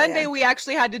 So Sunday we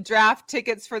actually had to draft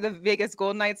tickets for the Vegas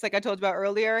Golden Knights, like I told you about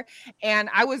earlier. And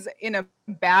I was in a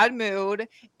bad mood,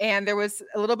 and there was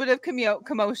a little bit of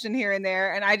commotion here and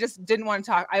there, and I just didn't want to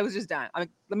talk. I was just done. Let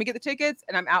me get the tickets,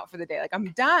 and I'm out for the day. Like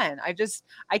I'm done.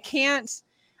 I can't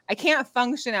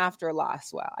function after a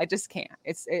loss well. I just can't.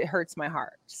 It hurts my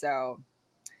heart. So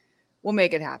we'll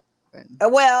make it happen.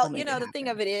 Well, the thing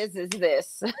of it is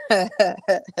this.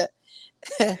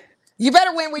 You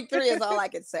better win week 3 is all I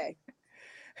can say.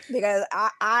 Because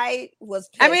I was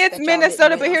pissed. I mean, it's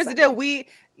Minnesota, but here's the deal. We,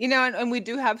 and we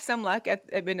do have some luck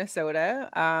at Minnesota.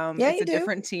 It's a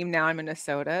different team now in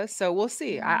Minnesota. So we'll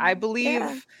see. I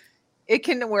believe it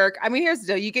can work. I mean, here's the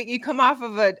deal. You come off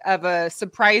of a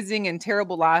surprising and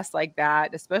terrible loss like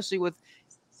that, especially with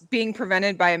being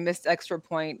prevented by a missed extra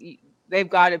point. they've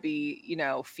got to be,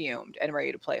 fumed and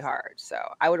ready to play hard. So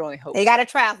I would only hope they got to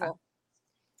travel.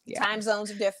 Yeah. Time zones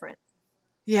are different.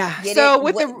 Yeah.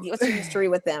 What's your history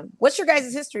with them? What's your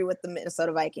guys' history with the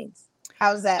Minnesota Vikings?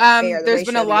 How's that fair? There's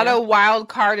been a lot of wild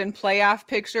card and playoff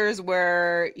pictures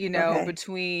where,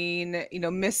 between,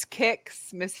 missed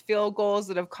kicks, missed field goals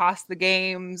that have cost the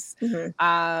games.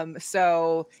 Mm-hmm.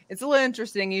 So it's a little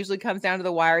interesting. It usually comes down to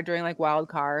the wire during like wild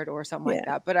card or something like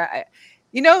that. But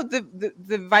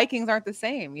the Vikings aren't the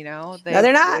same, No,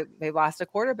 they're not. They lost a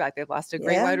quarterback. They've lost a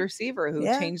great wide receiver who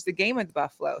changed the game with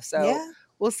Buffalo. So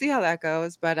we'll see how that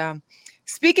goes. But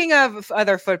speaking of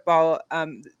other football,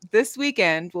 this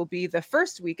weekend will be the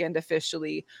first weekend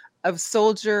officially of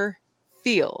Soldier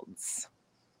Fields.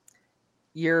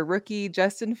 Your rookie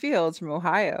Justin Fields from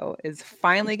Ohio is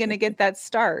finally going to get that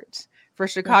start for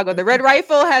Chicago. The Red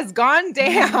Rifle has gone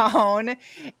down,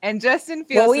 and Justin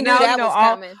Fields. Well, we knew that was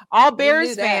coming. All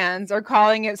Bears fans are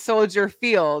calling it Soldier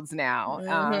Fields now.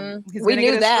 He's going to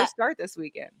get his first start this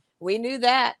weekend. We knew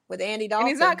that with Andy Dalton. And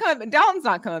he's not coming. Dalton's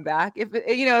not coming back. If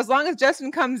as long as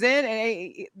Justin comes in,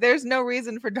 and there's no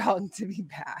reason for Dalton to be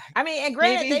back. I mean, and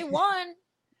granted, they won.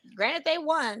 They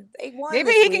won.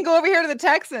 Maybe he can go over here to the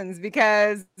Texans,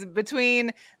 because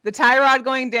between the Tyrod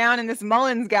going down and this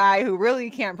Mullins guy who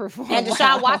really can't perform, and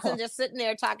Deshaun Watson just sitting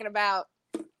there talking about,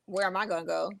 where am I going to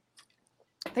go?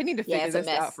 They need to figure this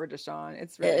out for Deshaun.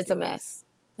 It's a mess.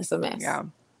 It's a mess. Yeah.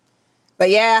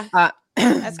 But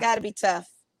that's got to be tough.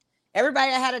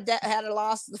 Everybody that had a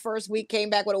loss the first week came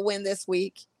back with a win this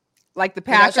week. Like the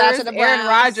Packers, Aaron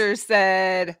Rodgers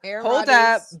said, hold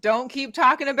up, don't keep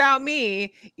talking about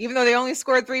me. Even though they only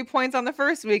scored 3 points on the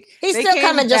first week. He's still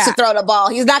coming just to throw the ball.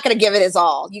 He's not going to give it his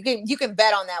all. You can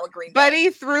bet on that with Green Bay. But he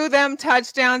threw them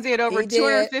touchdowns. He had over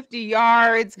 250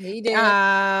 yards. He did.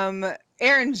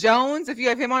 Aaron Jones, if you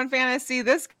have him on fantasy,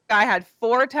 this guy had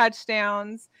 4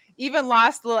 touchdowns. Even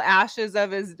lost little ashes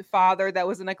of his father that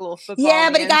was in like a little football.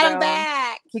 Yeah, but he got him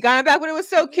back. He got him back, but it was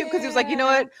so cute because he was like, you know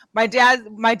what? My dad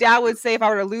would say if I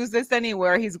were to lose this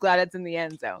anywhere, he's glad it's in the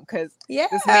end zone, because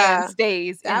this man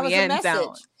stays in the end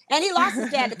zone. And he lost his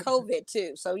dad to COVID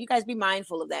too. So you guys be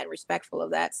mindful of that and respectful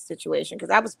of that situation, because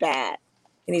that was bad.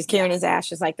 And he's carrying his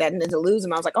ashes like that, and then to lose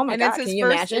him, I was like, oh my God, can you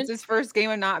imagine? It's his first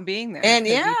game of not being there. And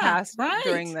he passed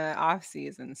during the off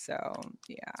season. So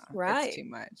it's too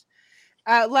much.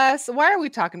 Les, why are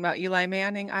we talking about Eli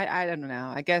Manning? I don't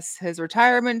know. I guess his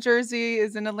retirement jersey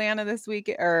is in Atlanta this week,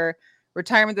 or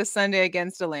retirement this Sunday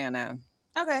against Atlanta.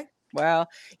 Okay. Well,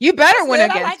 you better win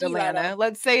against Atlanta.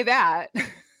 Let's say that.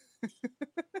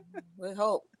 We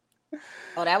hope.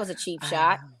 Oh, that was a cheap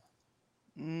shot.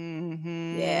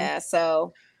 Mm-hmm. Yeah.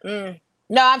 So, no,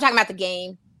 I'm talking about the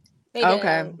game.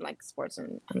 Like sports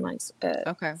and like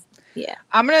okay. Yeah.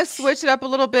 I'm gonna switch it up a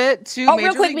little bit to Major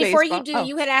real quick League before Baseball. you do,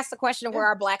 you had asked the question of where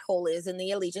our black hole is in the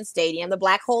Allegiant Stadium. The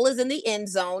black hole is in the end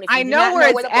zone. I know where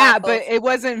it's at, but it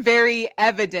wasn't very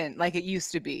evident like it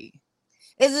used to be.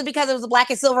 Is it because it was black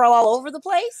and silver all over the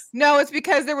place? No, it's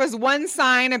because there was one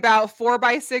sign about 4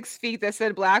 by 6 feet that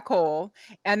said black hole,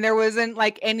 and there wasn't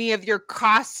like any of your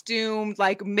costumed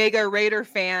like mega Raider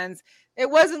fans. It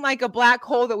wasn't like a black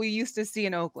hole that we used to see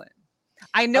in Oakland.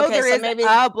 I know there is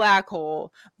a black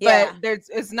hole, but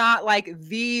it's not like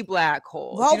the black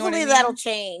hole. Well, hopefully that'll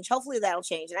change.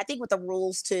 And I think with the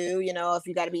rules too, if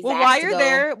you got to be while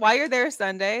you're there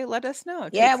Sunday, let us know.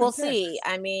 Yeah, we'll see.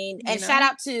 I mean, and shout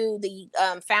out to the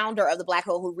founder of the black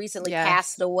hole who recently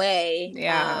passed away.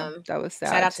 Yeah, that was sad.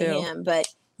 Shout out to him. But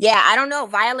yeah, I don't know.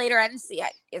 Violator, I didn't see.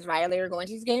 Is Violator going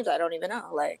to these games? I don't even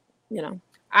know.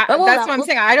 That's what I'm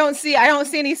saying. I don't see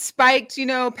any spiked,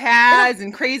 pads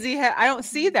and crazy. I don't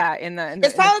see that in the.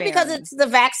 It's probably because it's the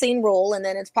vaccine rule, and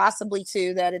then it's possibly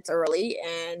too that it's early,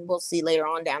 and we'll see later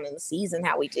on down in the season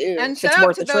how we do. And shout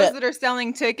out to those that are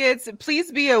selling tickets.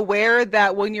 Please be aware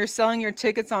that when you're selling your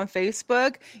tickets on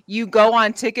Facebook, you go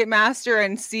on Ticketmaster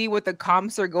and see what the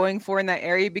comps are going for in that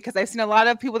area, because I've seen a lot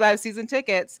of people that have season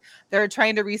tickets that are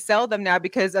trying to resell them now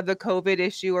because of the COVID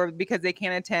issue or because they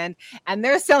can't attend, and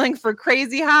they're selling for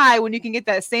crazy high when you can get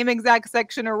that same exact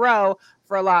section or row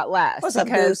for a lot less. What's up,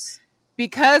 Goose?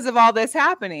 Because of all this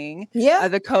happening,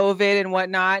 the COVID and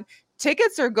whatnot,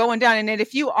 tickets are going down. And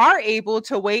if you are able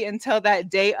to wait until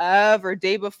that day of or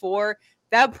day before,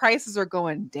 that prices are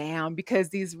going down, because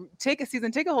these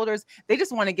season ticket holders, they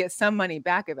just want to get some money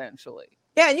back eventually.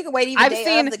 Yeah, and you can wait even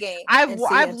day of the game.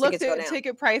 I've looked at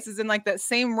ticket prices in like that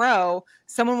same row.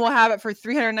 Someone will have it for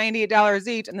 $398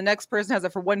 each, and the next person has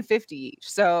it for $150 each.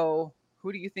 So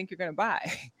who do you think you're going to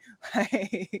buy?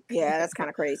 Yeah, that's kind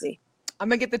of crazy. I'm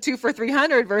going to get the 2 for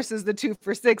 $300 versus the 2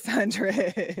 for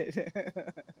 $600.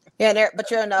 Yeah,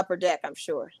 but you're in the upper deck, I'm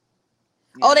sure.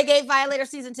 Oh, they gave Violator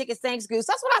season tickets. Thanks, Goose.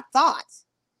 That's what I thought.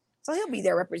 So he'll be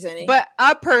there representing. But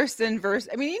a person versus,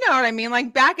 I mean, you know what I mean?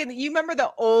 Like back in, you remember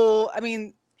the old, I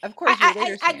mean, of course,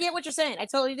 I get what you're saying. I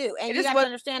totally do. And you have to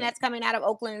understand that's coming out of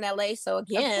Oakland and LA. So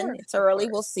again, it's early.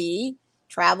 We'll see.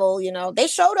 Travel, they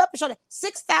showed up.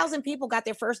 6,000 people got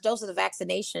their first dose of the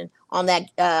vaccination on that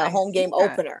home game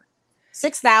opener.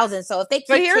 6,000. So if they keep,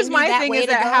 but here's my thing is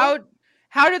that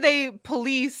how do they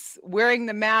police wearing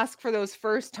the mask for those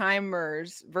first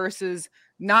timers versus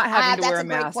not having to wear a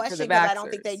mask for the vaxxers? I don't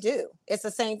think they do. It's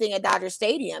the same thing at Dodger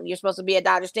Stadium. You're supposed to be at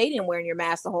Dodger Stadium wearing your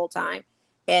mask the whole time,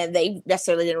 and they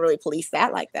necessarily didn't really police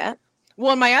that like that.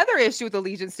 Well, my other issue with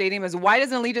Allegiant Stadium is why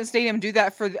doesn't Allegiant Stadium do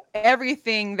that for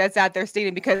everything that's at their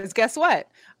stadium? Because guess what?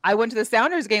 I went to the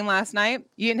Sounders game last night.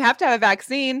 You didn't have to have a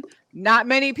vaccine. Not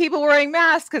many people wearing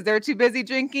masks because they're too busy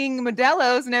drinking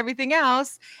Modelo's and everything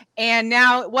else. And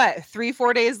now,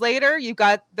 3-4 days later, you've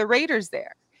got the Raiders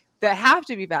there that have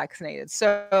to be vaccinated.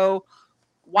 So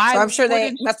why? So I'm sure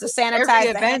they must have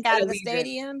sanitized the heck out of the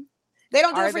stadium. They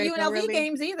don't do it for UNLV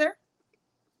games either.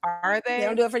 Are they? They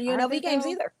don't do it for UNLV games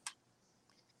either.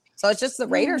 So it's just the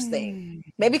Raiders thing.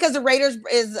 Maybe because the Raiders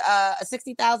is a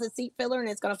 60,000 seat filler and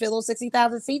it's going to fill those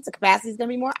 60,000 seats. The capacity is going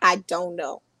to be more. I don't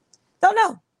know.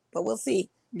 But we'll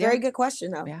see. Very good question,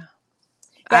 though. Yeah.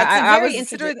 I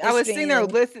was sitting there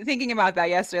thinking about that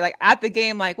yesterday, like at the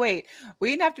game, like, wait, we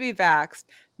didn't have to be vaxxed.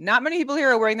 Not many people here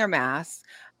are wearing their masks.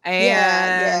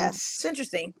 And it's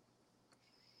interesting.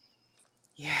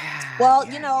 Yeah. Well,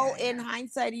 in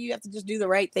hindsight, you have to just do the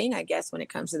right thing, I guess, when it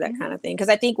comes to that kind of thing. Because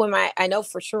I think I know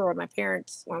for sure when my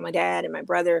parents, my dad and my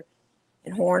brother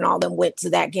and Horn, all them went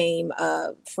to that game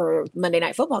for Monday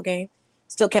Night Football game,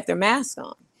 still kept their masks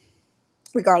on,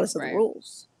 regardless of the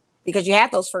rules. Because you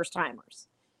had those first timers.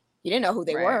 You didn't know who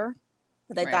they were,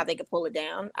 but they thought they could pull it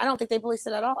down. I don't think they policed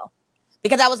it at all.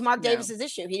 Because that was Mark Davis's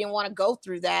issue. He didn't want to go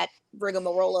through that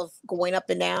rigmarole of going up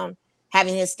and down,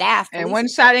 having his staff. And one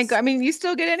shot, you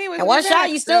still get anyway. And one shot,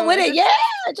 you still with it. Yeah,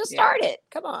 it just started.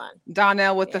 Come on.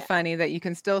 Donnell with the funny that you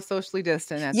can still socially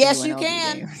distance. At yes, you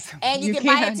can. Games. And you can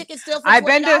buy a ticket still for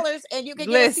 $20, and you can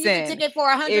get a season ticket for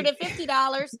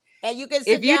 $150. And you can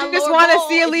if you just want to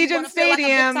see Allegiant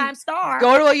Stadium,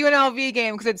 go to a UNLV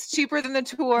game because it's cheaper than the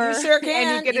tour. You sure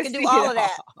can. And you can do all of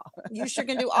that. You sure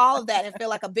can do all of that and feel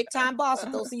like a big time boss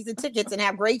with those season tickets and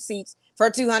have great seats for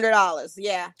 $200.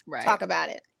 Yeah, talk about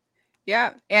it.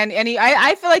 Yeah, and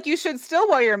I feel like you should still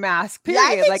wear your mask.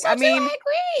 Period. Yeah, I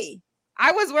agree.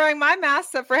 I was wearing my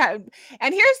mask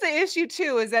and here's the issue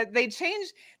too: is that they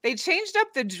changed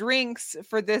up the drinks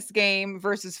for this game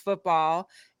versus football.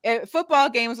 At football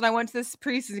games, when I went to this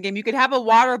preseason game, you could have a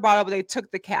water bottle, but they took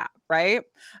the cap, right?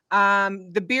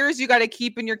 The beers you got to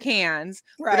keep in your cans.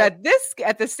 Right. But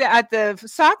at the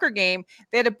soccer game,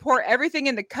 they had to pour everything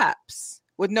into cups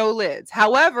with no lids.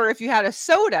 However, if you had a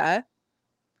soda,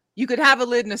 you could have a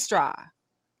lid and a straw.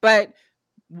 But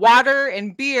water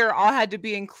and beer all had to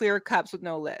be in clear cups with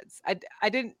no lids. I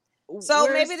didn't. So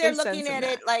maybe they're looking at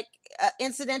it like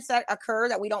incidents that occur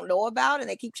that we don't know about, and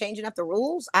they keep changing up the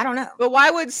rules. I don't know. But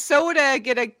why would soda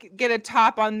get a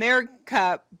top on their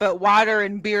cup, but water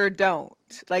and beer don't?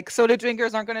 Like soda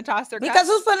drinkers aren't going to toss their cup? Because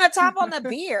who's putting a top on the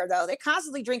beer though? They're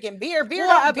constantly drinking beer.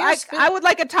 I would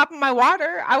like a top on my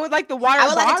water. I would like the water. I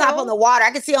would like a top on the water.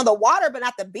 I can see on the water, but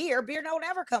not the beer. Beer don't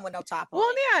ever come with no top on.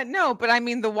 Well, yeah, no, but I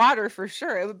mean the water for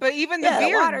sure. But even the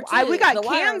beer, we got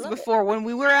cans before when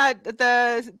we were at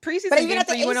the preseason. But even at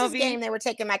the Aces game, they were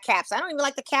taking my caps. I don't even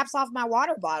like the caps off my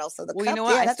water bottle. So the cup, you know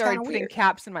what? I started putting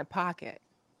caps in my pocket.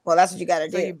 Well, that's what you got to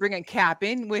do. So you bring a cap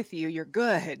in with you, you're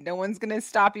good. No one's going to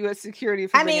stop you at security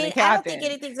for bringing a cap in. I don't think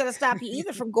anything's going to stop you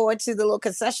either from going to the little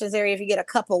concessions area if you get a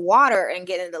cup of water and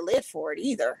getting the lid for it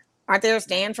either. Aren't there a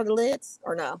stand for the lids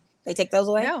or no? They take those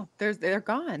away? No, they're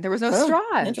gone. There was no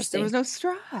straws. Interesting. There was no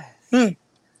straws.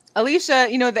 Alicia,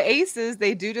 the Aces,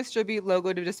 they do distribute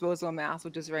logo to disposable masks,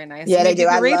 which is very nice. Yeah, they do.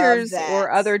 The Raiders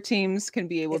or other teams can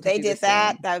be able to. If they did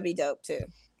that, that would be dope too.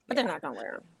 But they're not going to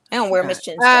wear them. They don't wear Miss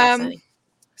Chin straps, honey.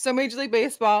 So Major League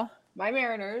Baseball, my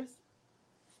Mariners.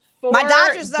 My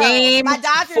Dodgers, though. My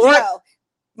Dodgers, though.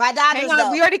 Hang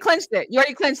on, we already clinched it. You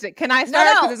already clinched it. Can I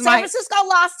start? No. San Francisco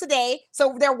lost today,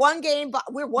 so they're one game.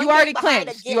 But we're one. You already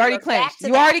clinched. You already clinched.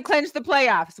 You already clinched the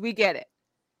playoffs. We get it.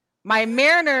 My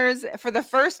Mariners, for the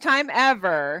first time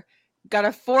ever, got a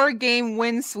 4-game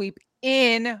win sweep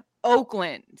in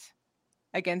Oakland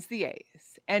against the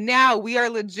A's, and now we are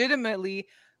legitimately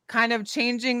kind of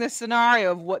changing the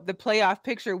scenario of what the playoff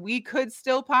picture. We could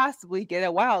still possibly get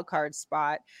a wild card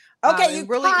spot. Okay, you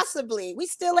really possibly. We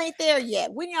still ain't there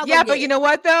yet. When y'all but you know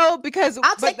what though? Because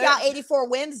I'll take y'all 84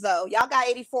 wins though. Y'all got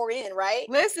 84 in, right?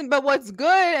 Listen, but what's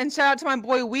good, and shout out to my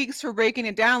boy Weeks for breaking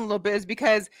it down a little bit, is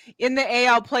because in the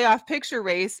AL playoff picture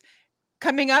race,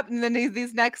 coming up in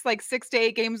these next like 6 to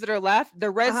 8 games that are left,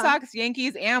 the Red Sox,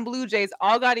 Yankees, and Blue Jays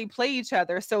all got to play each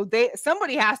other. So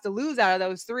somebody has to lose out of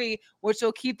those 3, which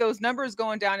will keep those numbers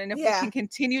going down. And if we can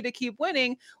continue to keep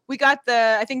winning, we got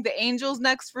I think the Angels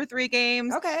next for 3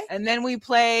 games. Okay. And then we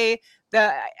play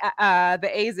the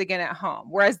A's again at home.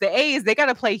 Whereas the A's, they got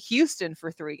to play Houston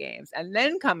for 3 games and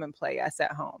then come and play us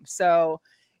at home. So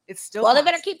it's still they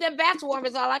better keep them bats warm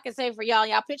is all I can say for y'all.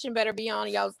 Y'all pitching better be on.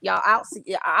 Y'all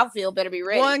outfield better be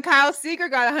ready. Well, and Kyle Seager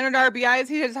got 100 RBIs.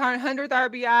 He his 100th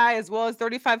RBI as well as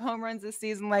 35 home runs this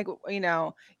season. Like, you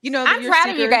know. I'm proud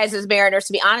of you guys as Mariners,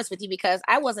 to be honest with you, because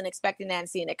I wasn't expecting that and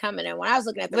seeing it coming. And when I was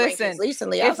looking at the rankings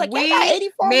recently, I was like, we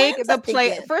 84 make wins the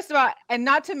play. First of all, and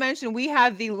not to mention, we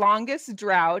have the longest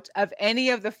drought of any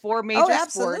of the 4 major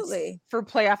sports for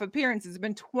playoff appearances. It's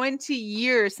been 20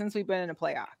 years since we've been in a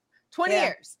playoff. 20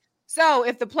 years. So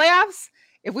if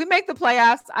we make the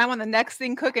playoffs, I'm on the next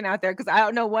thing cooking out there because I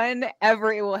don't know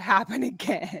whenever it will happen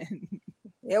again.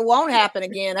 It won't happen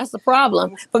again. That's the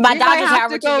problem. But my Dodgers,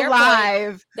 however, to your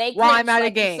live point, while I'm at a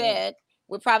game. Said,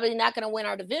 we're probably not going to win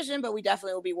our division, but we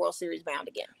definitely will be World Series bound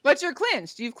again. But you're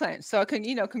clinched. You've clinched. So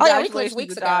congratulations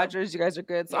to the Dodgers. You guys are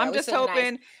good. So I'm just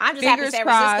hoping. Nice. I'm just happy San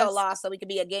Francisco lost so we could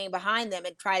be a game behind them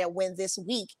and try to win this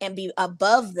week and be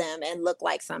above them and look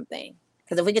like something.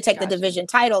 Because if we could take the division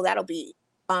title, that'll be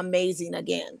amazing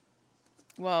again.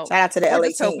 Well, shout out to the LA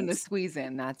teams. Hoping to squeeze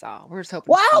in. That's all. We're just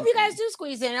hoping. Well, I hope you guys do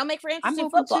squeeze in. It'll make for interesting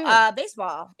football,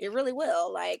 baseball. It really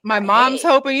will. Like my mom's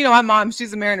hoping. My mom,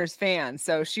 she's a Mariners fan,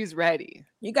 so she's ready.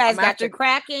 You guys got your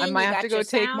Kraken. I might have to go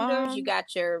take Mom. You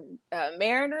got your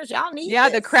Mariners. Y'all need. Yeah,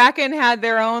 the Kraken had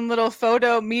their own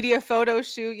little media photo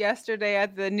shoot yesterday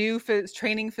at the new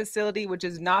training facility, which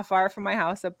is not far from my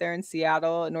house up there in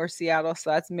Seattle, North Seattle.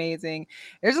 So that's amazing.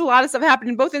 There's a lot of stuff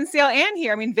happening both in Seattle and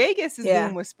here. I mean, Vegas is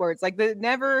booming with sports. Like it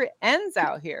never ends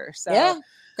out here. So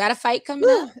got a fight coming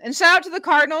up. And shout out to the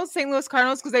Cardinals, St. Louis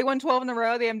Cardinals, because they won 12 in a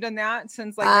row. They haven't done that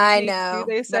since I know.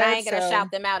 But I ain't gonna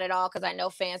shout them out at all because I know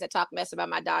fans that talk mess about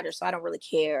my Dodgers, so I don't really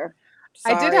care.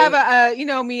 Sorry. I did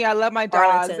have me, I love my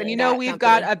dogs. And we've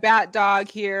got a bat dog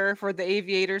here for the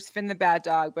Aviators, Finn the bat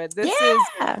dog. But this is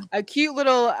a cute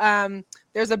little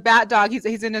there's a bat dog.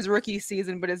 He's in his rookie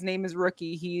season, but his name is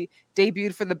Rookie. He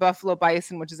debuted for the Buffalo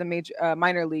Bison, which is a major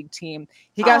minor league team.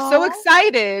 He got so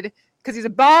excited because he's a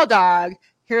ball dog.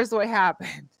 Here's what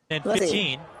happened. And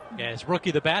 15 as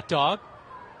Rookie the bat dog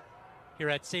here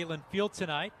at Salem Field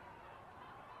tonight.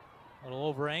 A little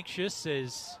over anxious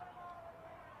is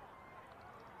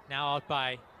now out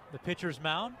by the pitcher's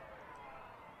mound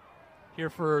here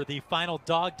for the final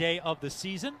dog day of the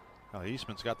season. Oh,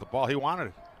 Eastman's got the ball. He wanted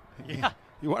it. Yeah.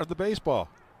 He wanted the baseball.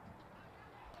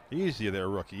 Easy there,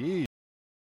 Rookie. Easy.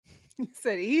 He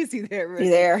said easy there,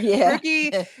 Rookie.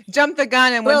 Rookie jumped the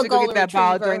gun and went to go get that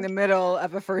ball during the middle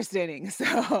of a first inning.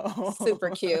 So super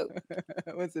cute.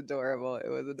 It was adorable.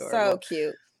 So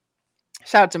cute.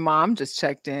 Shout out to Mom, just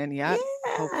checked in. Yep.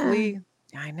 Yeah. Hopefully.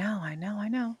 I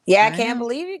know. Yeah, I can't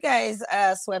believe you guys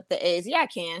swept the A's. Yeah, I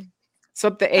can.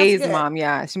 Swept the A's, Mom.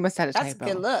 Yeah, she must have had a typo.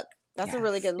 That's a good look. That's a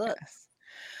really good look. Yes.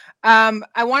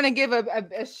 I want to give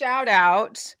a shout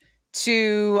out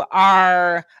to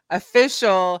our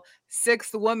official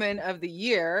 6th Woman of the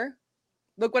Year.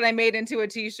 Look what I made into a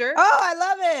t-shirt. Oh, I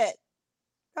love it.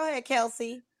 Go ahead,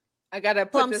 Kelsey. I got to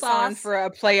put this on for a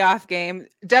playoff game.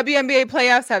 WNBA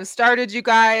playoffs have started, you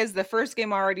guys. The first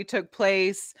game already took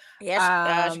place.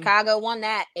 Yes, Chicago won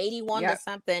that 81 to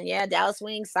something. Yeah, Dallas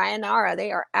Wings, sayonara.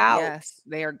 They are out. Yes,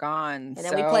 they are gone. And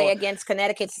then we play against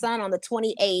Connecticut Sun on the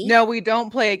 28th. No, we don't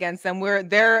play against them.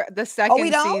 They're the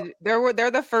second seed.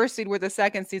 They're the first seed. We're the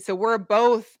second seed. So we're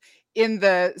both in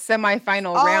the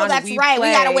semifinal round. Oh, that's right.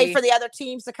 We got to wait for the other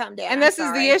teams to come down. And this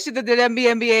is the issue that the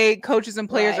WNBA coaches and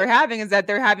players are having, is that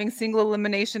they're having single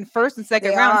elimination first and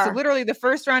second round. So literally the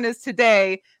first round is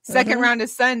today, second round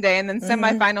is Sunday, and then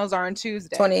semifinals are on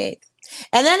Tuesday. 28th.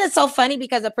 And then it's so funny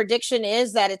because the prediction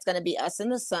is that it's going to be us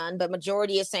and the Sun, but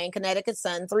majority is saying Connecticut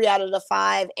Sun. 3 out of the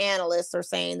 5 analysts are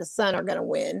saying the Sun are going to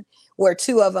win, where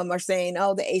 2 of them are saying,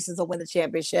 the Aces will win the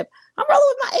championship. I'm rolling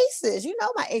with my Aces.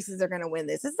 My Aces are going to win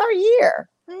this. It's our year.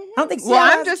 I don't think. Well,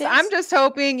 Seattle has a I'm chance. just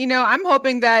hoping, I'm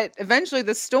hoping that eventually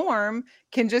the Storm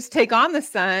can just take on the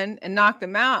Sun and knock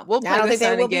them out. We'll I play don't the think they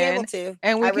Sun will be able again, to.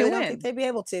 and we I can really don't win. think they'll be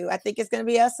able to. I think it's going to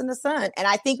be us and the Sun, and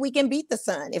I think we can beat the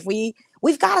Sun if we've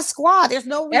got a squad. There's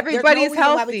no Everybody's reason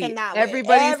why we healthy. cannot win.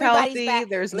 Everybody's healthy. back.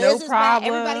 There's Liz no is back.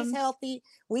 problem. Everybody's healthy.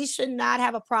 We should not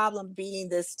have a problem beating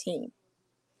this team.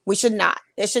 We should not.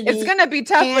 It should It's be. going to be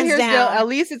tough, but hands here's the deal. down. At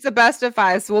least it's a best of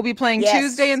 5. So we'll be playing Yes.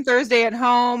 Tuesday and Thursday at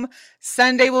home.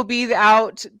 Sunday will be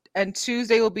out, and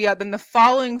Tuesday will be out. Then the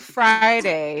following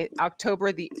Friday,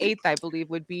 October the 8th, I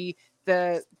believe, would be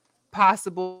the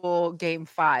possible game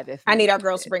 5. If I need our needed.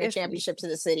 girls to bring a If championship to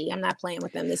the city. I'm not playing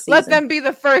with them this season. Let them be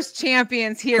the first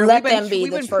champions here. Let We've been, them be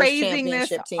we've the been first praising this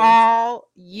championship team. all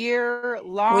year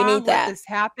long. We need Let that. this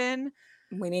happen.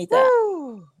 We need that.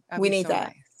 Woo! That'd We be need so that.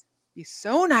 Nice. Be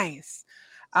so nice.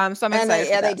 So I'm And excited. they,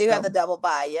 for they that, do have so. the double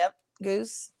bye. Yep,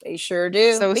 Goose. They sure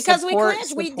do. So because support,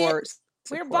 we clinched. support,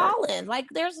 We're support. balling. Like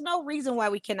there's no reason why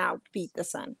we cannot beat the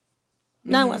Sun.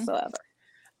 None Mhm. whatsoever.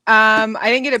 I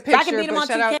didn't get a I can picture, beat 'em but on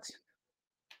shout 2K. out.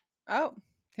 Oh,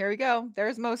 here we go.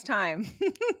 There's most time.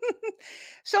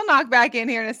 She'll knock back in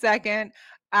here in a second.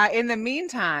 In the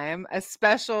meantime, a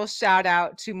special shout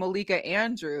out to Malika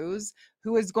Andrews,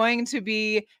 who is going to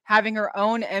be having her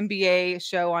own NBA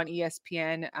show on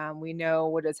ESPN. We know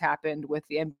what has happened with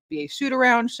the NBA shoot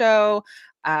around show.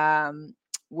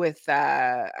 With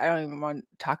I don't even want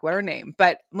to talk about her name,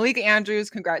 but Malika Andrews,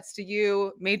 congrats to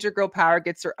you. Major Girl Power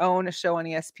gets her own show on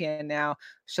ESPN now.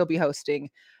 She'll be hosting,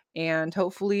 and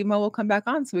hopefully Mo will come back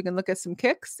on so we can look at some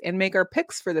kicks and make our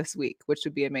picks for this week, which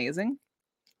would be amazing.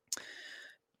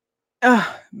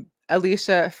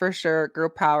 Alicia, for sure, Girl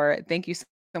Power. Thank you so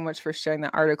much for sharing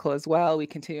that article as well. We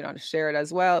continued on to share it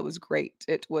as well. It was great.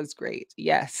 It was great.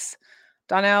 Yes,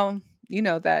 Donnell, you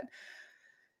know that.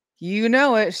 You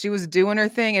know it. She was doing her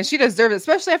thing, and she deserved it,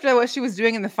 especially after what she was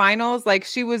doing in the finals. Like,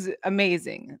 she was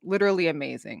amazing, literally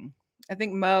amazing. I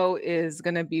think Mo is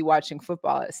going to be watching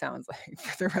football, it sounds like,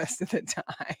 for the rest of the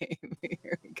time.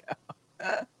 Here we go.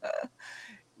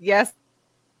 Yes,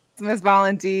 Miss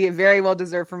Valenti, very well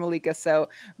deserved for Malika. So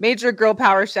major girl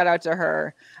power, shout out to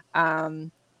her.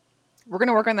 We're going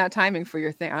to work on that timing for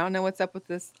your thing. I don't know what's up with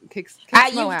this. Kicks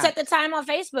You Mo set out. the time on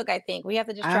Facebook, I think. We have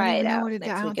to just I try don't it even know out what it is.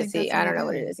 next I don't week and think see. that's I don't know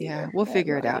what it is Yeah, either. we'll I have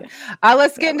figure no it out. idea.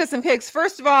 Let's get into some picks.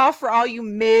 First of all, for all you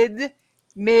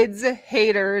mids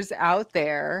haters out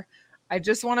there, I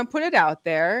just want to put it out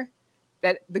there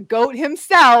that the GOAT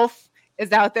himself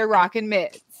is out there rocking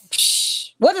mids.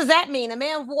 What does that mean? A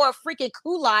man wore freaking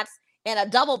culottes and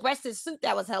a double-breasted suit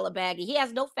that was hella baggy. He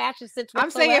has no fashion sense whatsoever.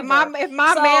 I'm saying if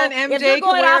my So, man if MJ you're can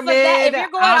going wear off of that, mid, if you're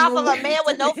going off of a man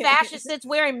with no fashion sense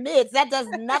wearing mids, that does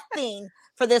nothing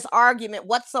for this argument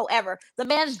whatsoever. The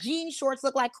man's jean shorts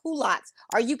look like culottes.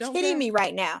 Are you Don't kidding care. me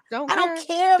right now? Don't I care. don't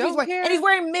care if Don't he's wearing, care. and he's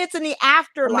wearing mids in the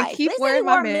afterlife. keep They said wearing he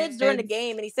my wore mids during the mids.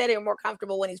 game, and he said they were more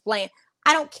comfortable when he's playing.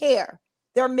 I don't care.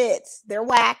 They're mids. They're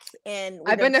whack, and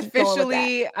I'm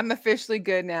officially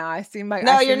good now. I see my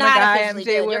No, I see you're my not guy officially MJ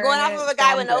good. You're wearing going off it, of a so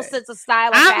guy I'm with no good. sense of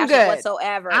style or I'm fashion good.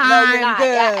 whatsoever. No, you're I'm not.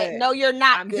 good. No, you're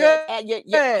not I'm good. good. And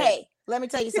hey, let me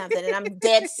tell you something, and I'm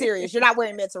dead serious. You're not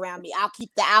wearing mids around me.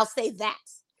 I'll say that.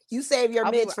 You save your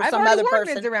mids for I've some already other worn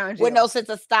person mids around you. with no sense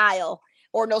of style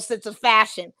or no sense of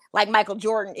fashion, like Michael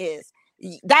Jordan is.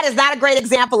 That is not a great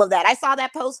example of that. I saw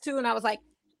that post too, and I was like,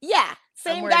 yeah,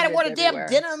 same wearing guy that wore the mids damn everywhere.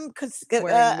 denim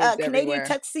Wearing mids Canadian everywhere.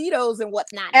 tuxedos and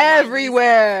whatnot. in the 90s.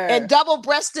 Everywhere. And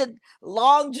double-breasted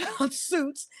long john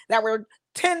suits that were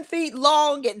 10 feet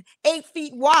long and 8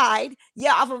 feet wide.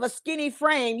 Yeah, off of a skinny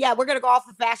frame. Yeah, we're gonna go off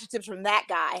the fashion tips from that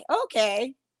guy.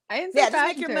 Okay. I didn't say Yeah, just make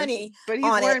fashion your tips, money but he's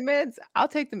on wearing it. mids. I'll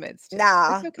take the mids too.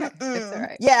 Nah. It's okay. It's all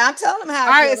right. Yeah, I'm telling him how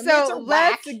All I right, feel. The mids so are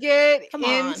let's whack. get Come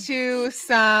on. into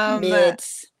some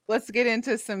Mids. let's get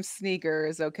into some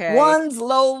sneakers, okay? Ones,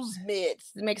 lows,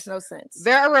 mids. It makes no sense.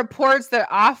 There are reports that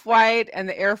Off-White and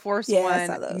the Air Force Yeah, I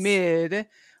saw One those. mid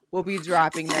will be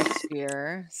dropping next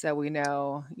year. So we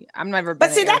know. I'm never been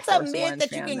But see, an Air that's a Force mid One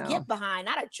that you fan, can though. get behind,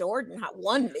 not a Jordan, not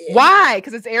one mid. Why?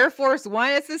 Because it's Air Force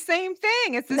One. It's the same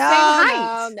thing. It's the same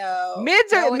height. No.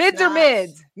 Mids are No, it's mids are not.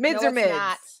 mids. Mids No, are it's mids.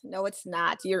 not. No, it's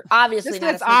not. You're obviously Just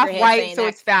not a it's sneakerhead Off-White, saying so that.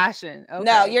 it's fashion. Okay,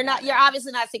 No, you're got not. You're it.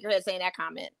 obviously not a sneakerhead saying that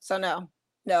comment. So no.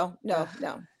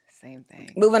 Same thing.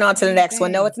 Moving on to the Same next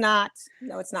one. No, thing. it's not.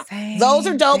 No, it's not. Same Those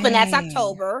are dope, and that's thing.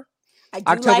 October. I do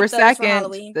October like those for 2nd,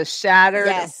 Halloween. the shattered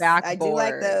Yes, backboard. I do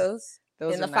like those.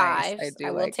 Those in are the nice. fives. I do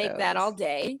I will like take that those. all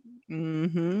day.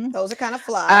 Mm-hmm. Those are kind of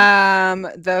fly.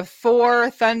 The 4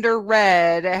 Thunder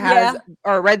Red has Yeah.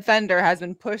 or Red Thunder has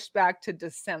been pushed back to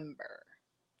December.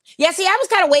 Yeah, see, I was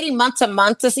kind of waiting month to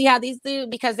month to see how these do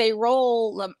because they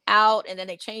roll them out and then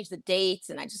they change the dates,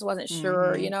 and I just wasn't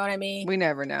sure. You Mhm. know what I mean? We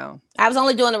never know. I was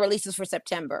only doing the releases for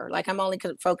September. Like I'm only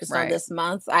focused on Right. this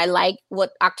month. I like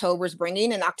what October's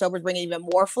bringing, and October's bringing even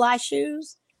more fly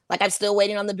shoes. Like I'm still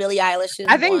waiting on the Billie Eilish's.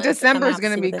 I think ones to come December is out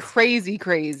going see to what be this- crazy,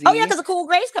 crazy. Oh yeah, because the Cool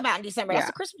Grays come out in December. That's Yeah.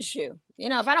 a Christmas shoe. You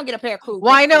know, if I don't get a pair of Cool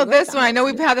Well, I know Cool Grays, this one. I know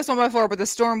we've had this one before, but the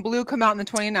Storm Blue come out on the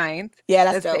 29th. Yeah,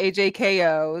 that's That's dope. the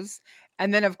AJKOs.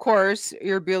 And then, of course,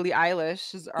 your Billie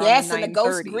Eilish are Yes, on and the the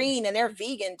Ghost 930. Green, and they're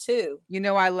vegan too. You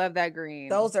know, I love that green.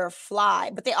 Those are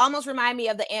fly, but they almost remind me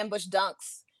of the Ambush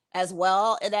Dunks as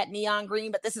well, in that neon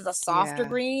green. But this is a softer Yeah.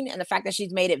 green, and the fact that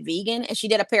she's made it vegan, and she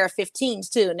did a pair of 15s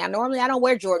too. Now, normally I don't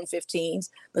wear Jordan 15s,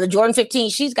 but the Jordan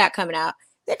 15s she's got coming out,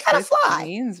 they're kind of fly.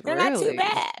 15s, They're not too really?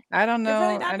 bad. I don't They're know.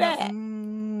 really not I bad.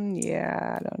 don't,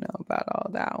 yeah, I don't know about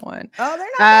all that one. Oh, they're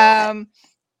not bad.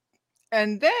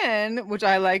 And then, which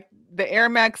I like, the Air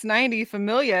Max 90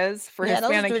 Familias for Yeah, those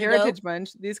are Hispanic pretty Heritage dope.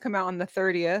 Bunch. These come out on the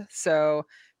 30th, so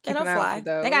They keep don't an eye out fly. for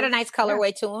those. They got a nice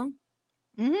colorway to them.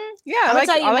 Yeah, I'm gonna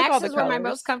tell you, I like all Maxes the were my colors.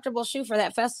 most comfortable shoe for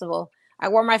that festival. I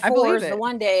wore my I believe fours the it.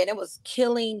 one day, and it was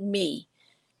killing me.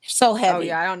 So heavy. Oh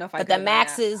yeah, I don't know if I But the could've done that.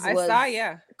 Maxes I was saw,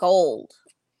 yeah.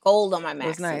 gold on my It Maxes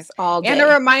was nice. all day. And a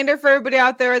reminder for everybody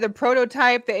out there, the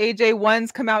prototype, the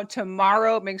AJ1s come out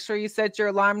tomorrow. Make sure you set your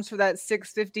alarms for that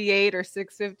 6:58 or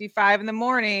 6:55 in the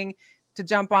morning to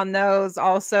jump on those.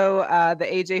 Also, the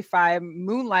AJ5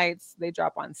 Moonlights, they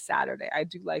drop on Saturday. I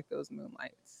do like those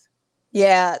Moonlights.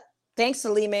 Yeah. Thanks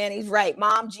to Lee, man. He's right.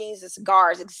 Mom jeans and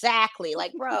cigars. Exactly.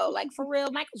 Like, bro, like for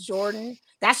real, Michael Jordan.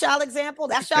 That's y'all example.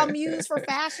 That's y'all muse for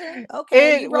fashion.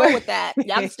 Okay, It you roll was- with that.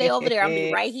 Y'all stay over there. I'm gonna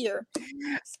be right here.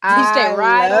 You stay I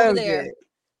right over loved there. it.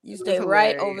 You It stay was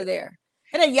right hilarious. over there.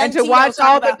 And then young And to Tito watch was talking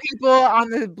all the about, people on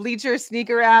the Bleacher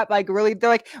sneaker app, like really, they're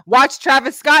like, watch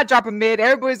Travis Scott drop a mid.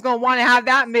 Everybody's gonna want to have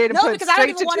that mid and no, put because I don't straight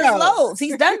even to want his toe. lows.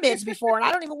 He's done mids before, and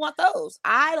I don't even want those.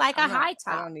 I like a I'm not- high I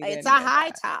top. don't need It's any a of high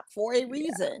that. top for a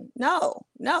reason. No,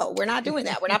 we're not doing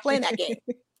that. We're not playing that game.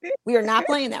 We are not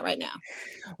playing that right now.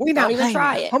 We Don't not even playing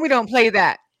try that. it. Homie, don't play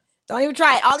that. Don't even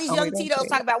try it. All these Oh, we young don't Tito's play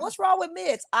talk that. about what's wrong with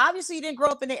mids. Obviously, you didn't grow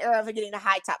up in the era of getting a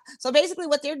high top. So basically,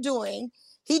 what they're doing,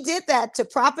 he did that to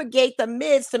propagate the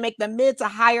mids to make the mids a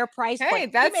higher price Hey, point. He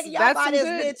that's making y'all that's buy some his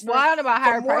good. mids Well, I don't know about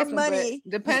higher more price point, but money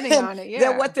depending than, on it, yeah.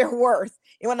 than what they're worth.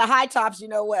 And when the high tops, you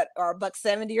know what, are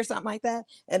 $1.70 or something like that,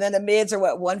 and then the mids are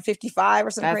what, $155 or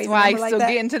some That's crazy why I number like still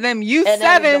that. get into them then he's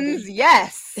gonna U7s. be-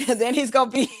 Yes. And then he's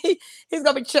gonna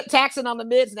be taxing on the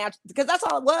mids now, because that's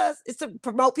all it was, is to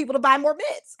promote people to buy more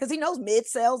mids, because he knows mid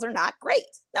sales are not great.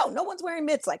 No one's wearing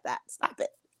mids like that. Stop it.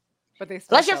 But they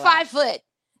still Unless you're sell out. 5 foot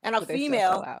and a But they still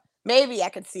sell female, out. maybe I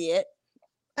could see it.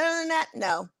 Other than that,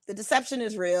 no. The deception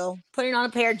is real. Putting on a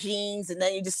pair of jeans and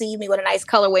then you deceive me with a nice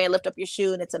colorway and lift up your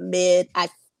shoe and it's a mid, I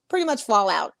pretty much fall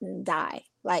out and die.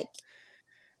 Like,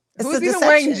 it's Who's the even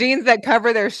wearing deception. jeans that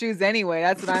cover their shoes anyway?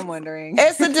 That's what I'm wondering.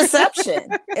 It's a deception.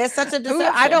 It's such a Who,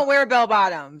 deception. I don't wear bell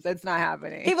bottoms. It's not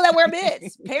happening. People that wear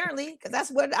mids, apparently, because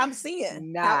that's what I'm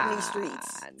seeing out in these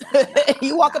streets. Nah,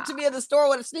 You walk up to me in the store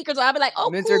with the sneakers on, I'll be like, oh,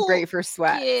 mids cool. are great for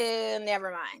sweat. Yeah,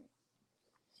 never mind.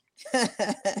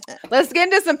 Let's get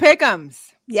into some pick'ems.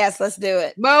 Yes, let's do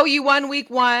it. Mo, you won week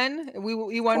 1.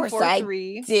 You won Of course I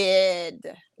 4-3.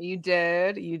 Did. You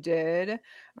did.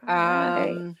 All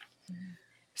right.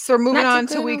 So we're moving Not too on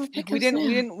to good week. on pick'ems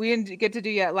We now. didn't get to do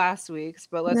yet last week's,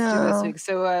 but let's do this No. week.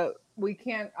 So we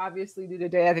can't obviously do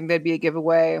today. I think that'd be a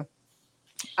giveaway.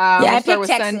 Yeah, We'll I start picked with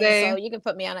Texans, Sunday. so you can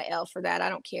put me on an L for that. I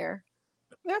don't care.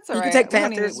 That's all You right. can take We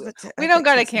don't even- Panthers. we don't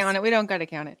gotta count it. We don't gotta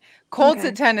count it. Colts Okay.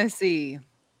 at Tennessee.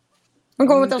 I'm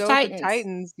going with I'm those gonna go Titans. the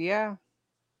Titans, yeah.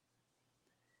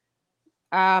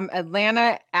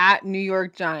 Atlanta at New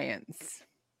York Giants.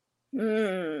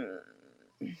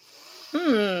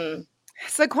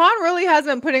 Saquon really has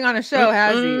been putting on a show,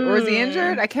 has he? Or is he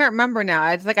injured? I can't remember now.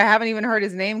 It's like I haven't even heard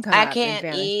his name come I up in can't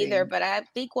fantasy. either, but I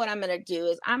think what I'm going to do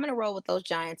is I'm going to roll with those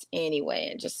Giants anyway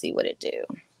and just see what it do.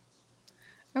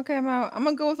 Okay, I'm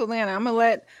gonna go with Atlanta. I'm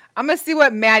gonna see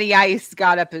what Matty Ice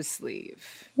got up his sleeve.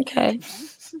 Okay.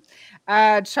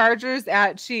 Chargers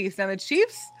at Chiefs. Now the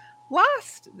Chiefs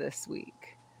lost this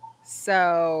week.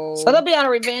 So they'll be on a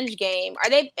revenge game. Are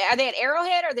they at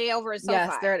Arrowhead or are they over in SoFi?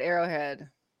 yes, they're at Arrowhead.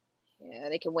 Yeah,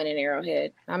 they can win in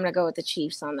Arrowhead. I'm going to go with the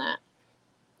Chiefs on that.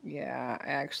 Yeah, I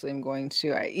actually am going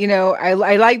to. I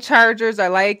like Chargers. I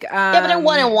like Yeah, but they're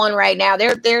 1-1 right now.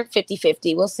 They're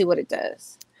 50-50. We'll see what it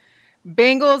does.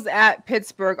 Bengals at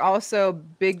Pittsburgh. Also,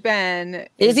 Big Ben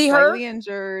Is he hurt? slightly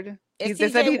injured. Is They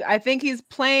said TJ I think he's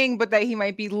playing, but that he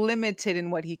might be limited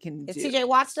in what he can Is do. TJ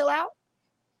Watt still out?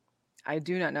 I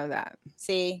do not know that.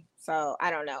 See, So I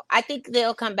don't know. I think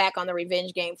they'll come back on the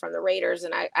revenge game from the Raiders,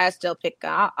 and I still pick.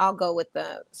 I'll go with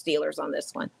the Steelers on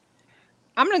this one.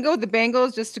 I'm gonna go with the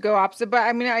Bengals just to go opposite. But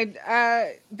I mean,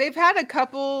 they've had a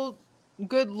couple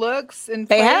good looks and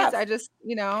They plays. have. I just,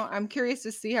 I'm curious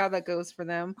to see how that goes for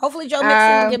them. Hopefully, Joe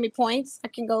Mixon will give me points. I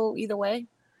can go either way.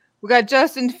 We got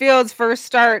Justin Fields' first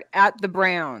start at the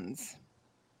Browns.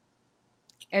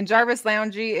 And Jarvis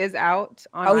Landry is out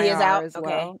on IR he is out? as Okay.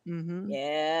 well. Mm-hmm.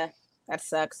 Yeah, that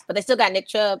sucks. But they still got Nick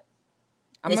Chubb.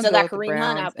 They still got Kareem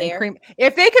Hunt out there.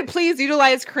 If they could please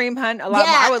utilize Kareem Hunt a lot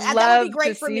more, I would love that would be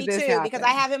great to for see me this too, happen. because I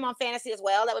have him on fantasy as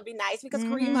well. That would be nice because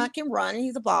Kareem Hunt can run and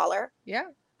he's a baller. Yeah.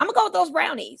 I'm gonna go with those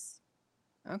Brownies.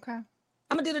 Okay. I'm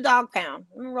gonna do the dog pound.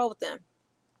 I'm gonna roll with them.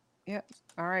 Yep.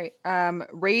 All right.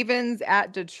 Ravens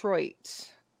at Detroit.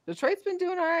 Detroit's been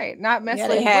doing all right. Not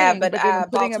necessarily they have, winning, but they've been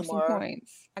putting up Baltimore. some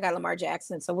points. I got Lamar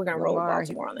Jackson, so we're gonna roll with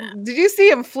Baltimore on that. Did you see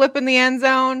him flip in the end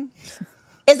zone?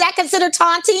 Is that considered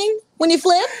taunting when you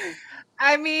flip?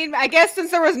 I mean, I guess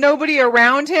since there was nobody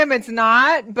around him, it's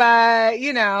not. But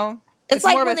it's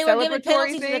like more when of a they were giving celebratory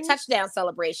penalties in thing. the touchdown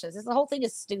celebrations. The whole thing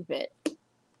is stupid.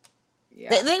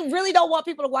 Yeah. They really don't want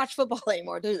people to watch football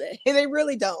anymore, do they? They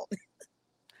really don't.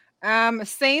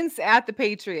 Saints at the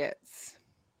Patriots.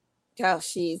 Oh,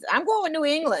 jeez. I'm going with New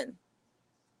England.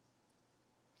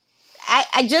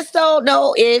 I just don't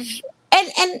know if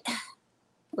and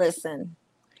listen.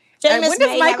 When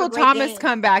does Michael Thomas game.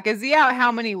 come back? Is he out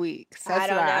how many weeks? That's I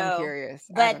don't what know. I'm curious.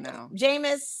 But I don't know.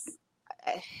 Jameis.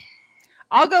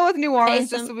 I'll go with New Orleans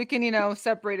Taysom. just so we can,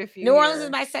 separate a few. New Orleans here.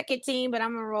 is my second team, but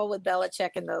I'm gonna roll with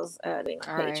Belichick and those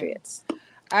Patriots.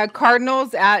 Right.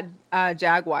 Cardinals at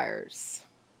Jaguars.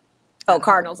 Oh,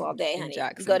 Cardinals all day, honey.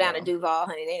 You go down to Duval,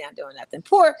 honey. They're not doing nothing.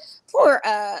 Poor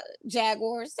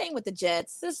Jaguars. Same with the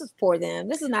Jets. This is poor them.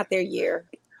 This is not their year.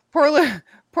 Poor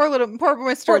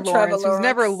Mr. Lawrence, who's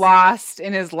never lost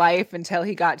in his life until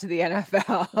he got to the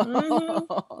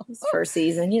NFL. His first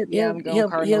season. I'm going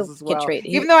Cardinals as well. Get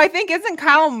traded. Even though I think isn't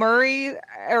Kyler Murray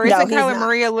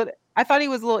Murray a little? I thought he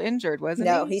was a little injured, wasn't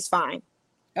he? No, he's fine.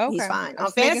 Okay. He's fine. On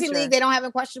fantasy league, they don't have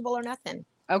him questionable or nothing.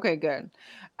 Okay, good.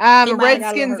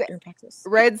 Redskins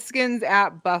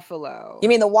at Buffalo. You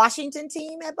mean the Washington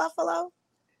team at Buffalo?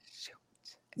 Shoot.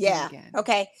 Yeah. Again.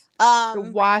 Okay.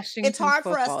 The Washington. It's hard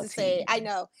for us to team. say. I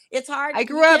know it's hard. I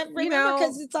grew up,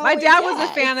 it's my dad was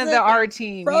a fan of the R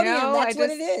team. Podium, that's what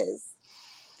it is.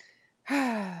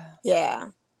 Yeah.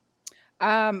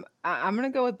 I'm gonna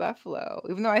go with Buffalo,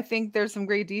 even though I think there's some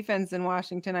great defense in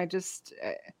Washington. I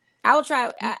will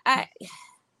try.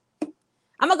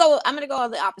 I'm gonna go on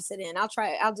the opposite end.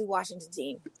 I'll do Washington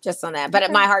team just on that.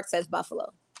 But my heart says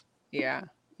Buffalo. Yeah.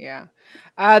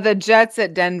 The Jets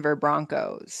at Denver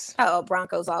Broncos. Oh,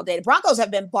 Broncos all day. The Broncos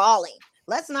have been balling.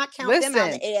 Let's not count them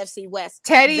out in the AFC West.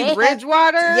 Teddy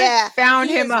Bridgewater found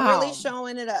him a home. Really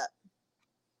showing it up.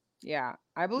 Yeah,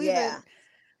 I believe it.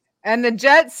 And the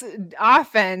Jets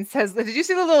offense did you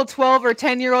see the little 12 or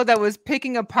 10-year-old that was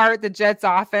picking apart the Jets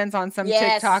offense on some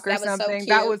TikTok or something?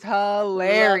 That was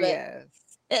hilarious.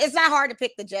 It's not hard to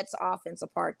pick the Jets offense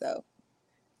apart though.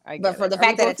 But for the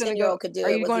fact that a 10-year-old could do it, are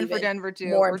you going for Denver too?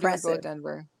 More impressive.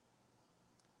 Denver.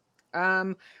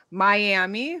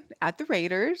 Miami at the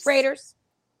Raiders.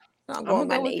 I'm going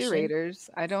with the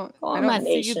Raiders. I don't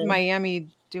see Miami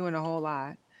doing a whole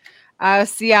lot.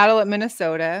 Seattle at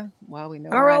Minnesota. Well, we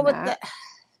know.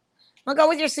 I'll go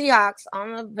with your Seahawks. I'm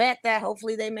gonna bet that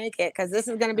hopefully they make it because this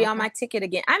is going to be on my ticket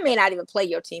again. I may not even play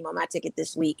your team on my ticket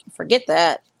this week. Forget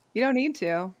that. You don't need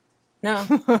to. No,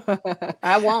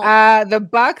 I won't. The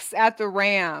Bucks at the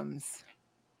Rams.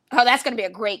 Oh, that's going to be a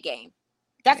great game.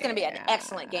 That's going to be an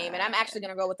excellent game, and I'm actually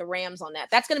going to go with the Rams on that.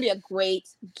 That's going to be a great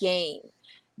game.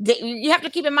 You have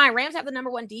to keep in mind, Rams have the number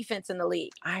 1 defense in the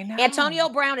league. I know. Antonio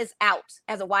Brown is out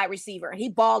as a wide receiver, and he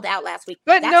balled out last week.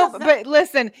 But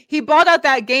listen, he balled out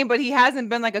that game, but he hasn't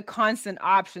been like a constant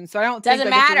option. So I don't think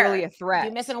it's really a threat.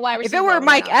 You're missing a wide receiver. If it were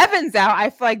Mike Evans out,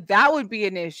 I feel like that would be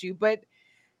an issue. But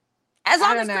as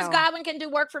long as Chris Godwin can do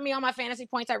work for me on my fantasy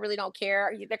points, I really don't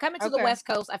care. They're coming to the West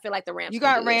Coast. I feel like the Rams. You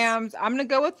got Rams. I'm gonna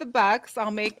go with the Bucks.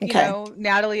 I'll make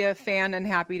Natalie a fan and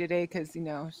happy today because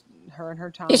her and her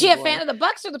Tom. Is she a fan of the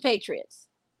Bucks or the Patriots?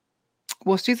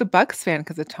 Well, she's a Bucks fan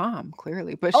because of Tom,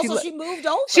 clearly. But so she moved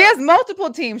over. She has multiple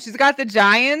teams. She's got the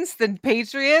Giants, the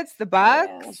Patriots, the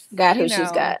Bucks. Got who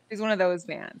she's got. She's one of those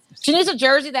fans. She needs a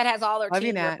jersey that has all her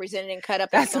teams represented and cut up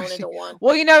and sewn into one.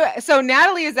 Well, so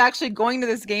Natalie is actually going to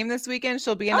this game this weekend.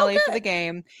 She'll be in LA for the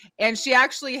game, and she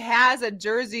actually has a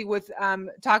jersey with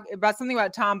talk about something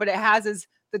about Tom, but it has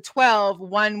the 12,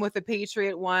 one with a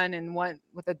Patriot one and one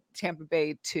with a Tampa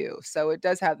Bay 2. So it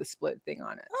does have the split thing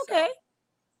on it. Okay.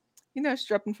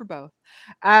 Strupping for both.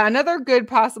 Another good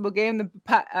possible game,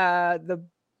 the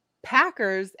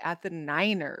Packers at the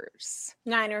Niners.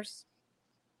 Niners.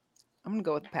 I'm going to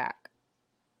go with the Pack.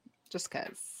 Just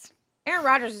because. Aaron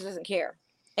Rodgers doesn't care.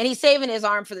 And he's saving his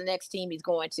arm for the next team he's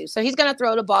going to. So he's going to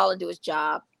throw the ball and do his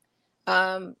job.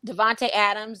 Devontae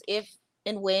Adams, if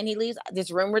and when he leaves,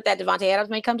 there's rumored that Devontae Adams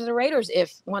may come to the Raiders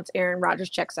once Aaron Rodgers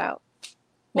checks out.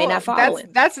 May not follow him.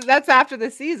 That's after the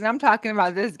season. I'm talking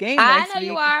about this game. I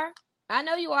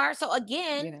know you are. So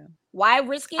again, why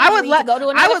risk it? I would to go to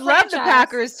another love the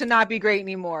Packers to not be great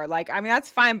anymore. That's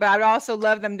fine, but I'd also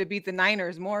love them to beat the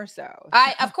Niners more so.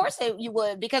 Of course you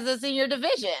would, because it's in your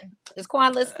division. Is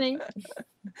Quan listening?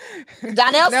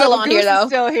 Donnell's still on here though.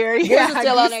 Still here. Yeah, Goose is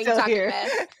still on there. You talking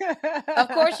mess. Of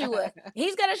course you would.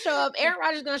 He's gonna show up. Aaron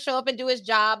Rodgers is gonna show up and do his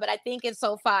job, but I think in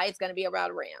SoFi it's gonna be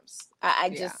around Rams.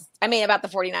 About the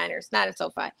 49ers, not in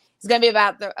SoFi. It's gonna be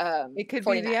about the it could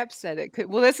 49ers. be the upset. It could.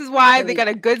 Well, this is why they got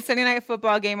a good Sunday night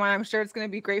football game on. I'm sure it's gonna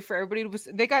be great for everybody.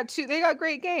 They got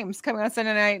great games coming on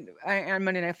Sunday night and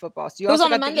Monday Night Football. So you also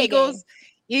got the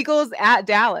Eagles at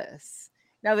Dallas.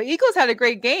 Now the Eagles had a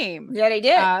great game. Yeah, they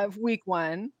did. Week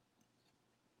 1.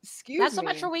 Not so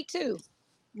much for week 2.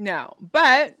 No,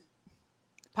 but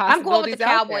I'm going with the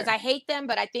Cowboys. I hate them,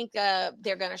 but I think they're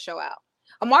going to show out.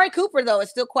 Amari Cooper though is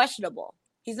still questionable.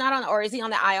 He's not on, or is he on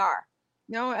the IR?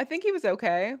 No, I think he was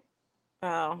okay.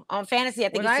 Oh, on fantasy, I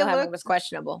think he still was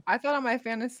questionable. I thought on my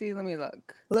fantasy. Let me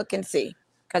look and see,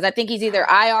 because I think he's either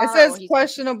IR. It says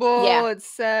questionable. Yeah. It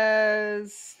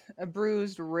says a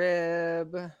bruised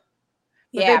rib.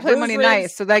 But they play Monday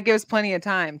night, so that gives plenty of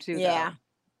time too. Yeah.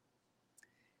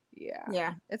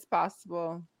 Yeah. It's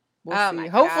possible. We'll see.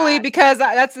 Hopefully, because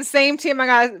that's the same team I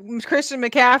got Christian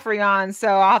McCaffrey on, so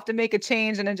I'll have to make a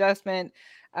change and adjustment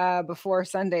before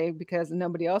Sunday because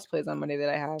nobody else plays on Monday that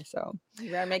I have. So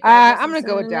I'm gonna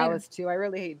go with Dallas too. I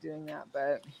really hate doing that,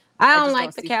 but I don't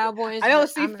like the Cowboys. I don't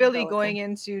see Philly going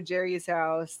into Jerry's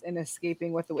house and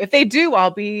escaping with if they do,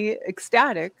 I'll be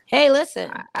ecstatic. Hey,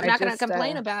 listen, I'm not gonna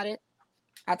complain about it.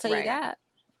 I'll tell you that.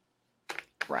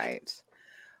 Right.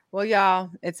 Well,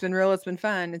 y'all, it's been real. It's been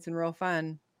fun. It's been real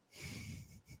fun.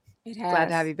 It has. Glad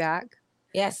to have you back.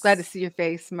 Yes. Glad to see your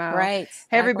face, Mo. Right.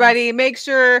 Hey, everybody, make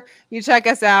sure you check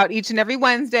us out each and every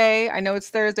Wednesday. I know it's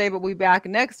Thursday, but we'll be back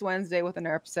next Wednesday with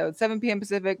another episode, 7 p.m.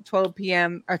 Pacific, 12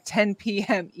 p.m. or 10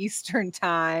 p.m. Eastern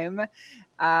time.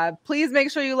 Please make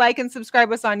sure you like and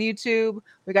subscribe us on YouTube.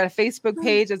 We got a Facebook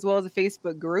page as well as a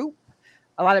Facebook group.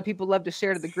 A lot of people love to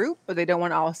share to the group, but they don't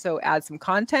want to also add some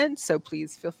content. So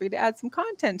please feel free to add some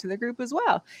content to the group as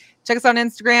well. Check us on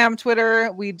Instagram,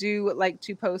 Twitter. We do like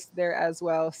to post there as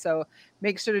well. So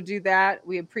make sure to do that.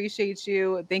 We appreciate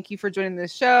you. Thank you for joining the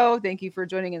show. Thank you for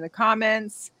joining in the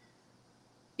comments.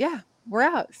 Yeah, we're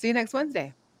out. See you next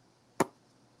Wednesday. All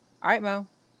right, Mo.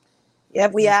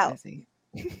 Yep, we out.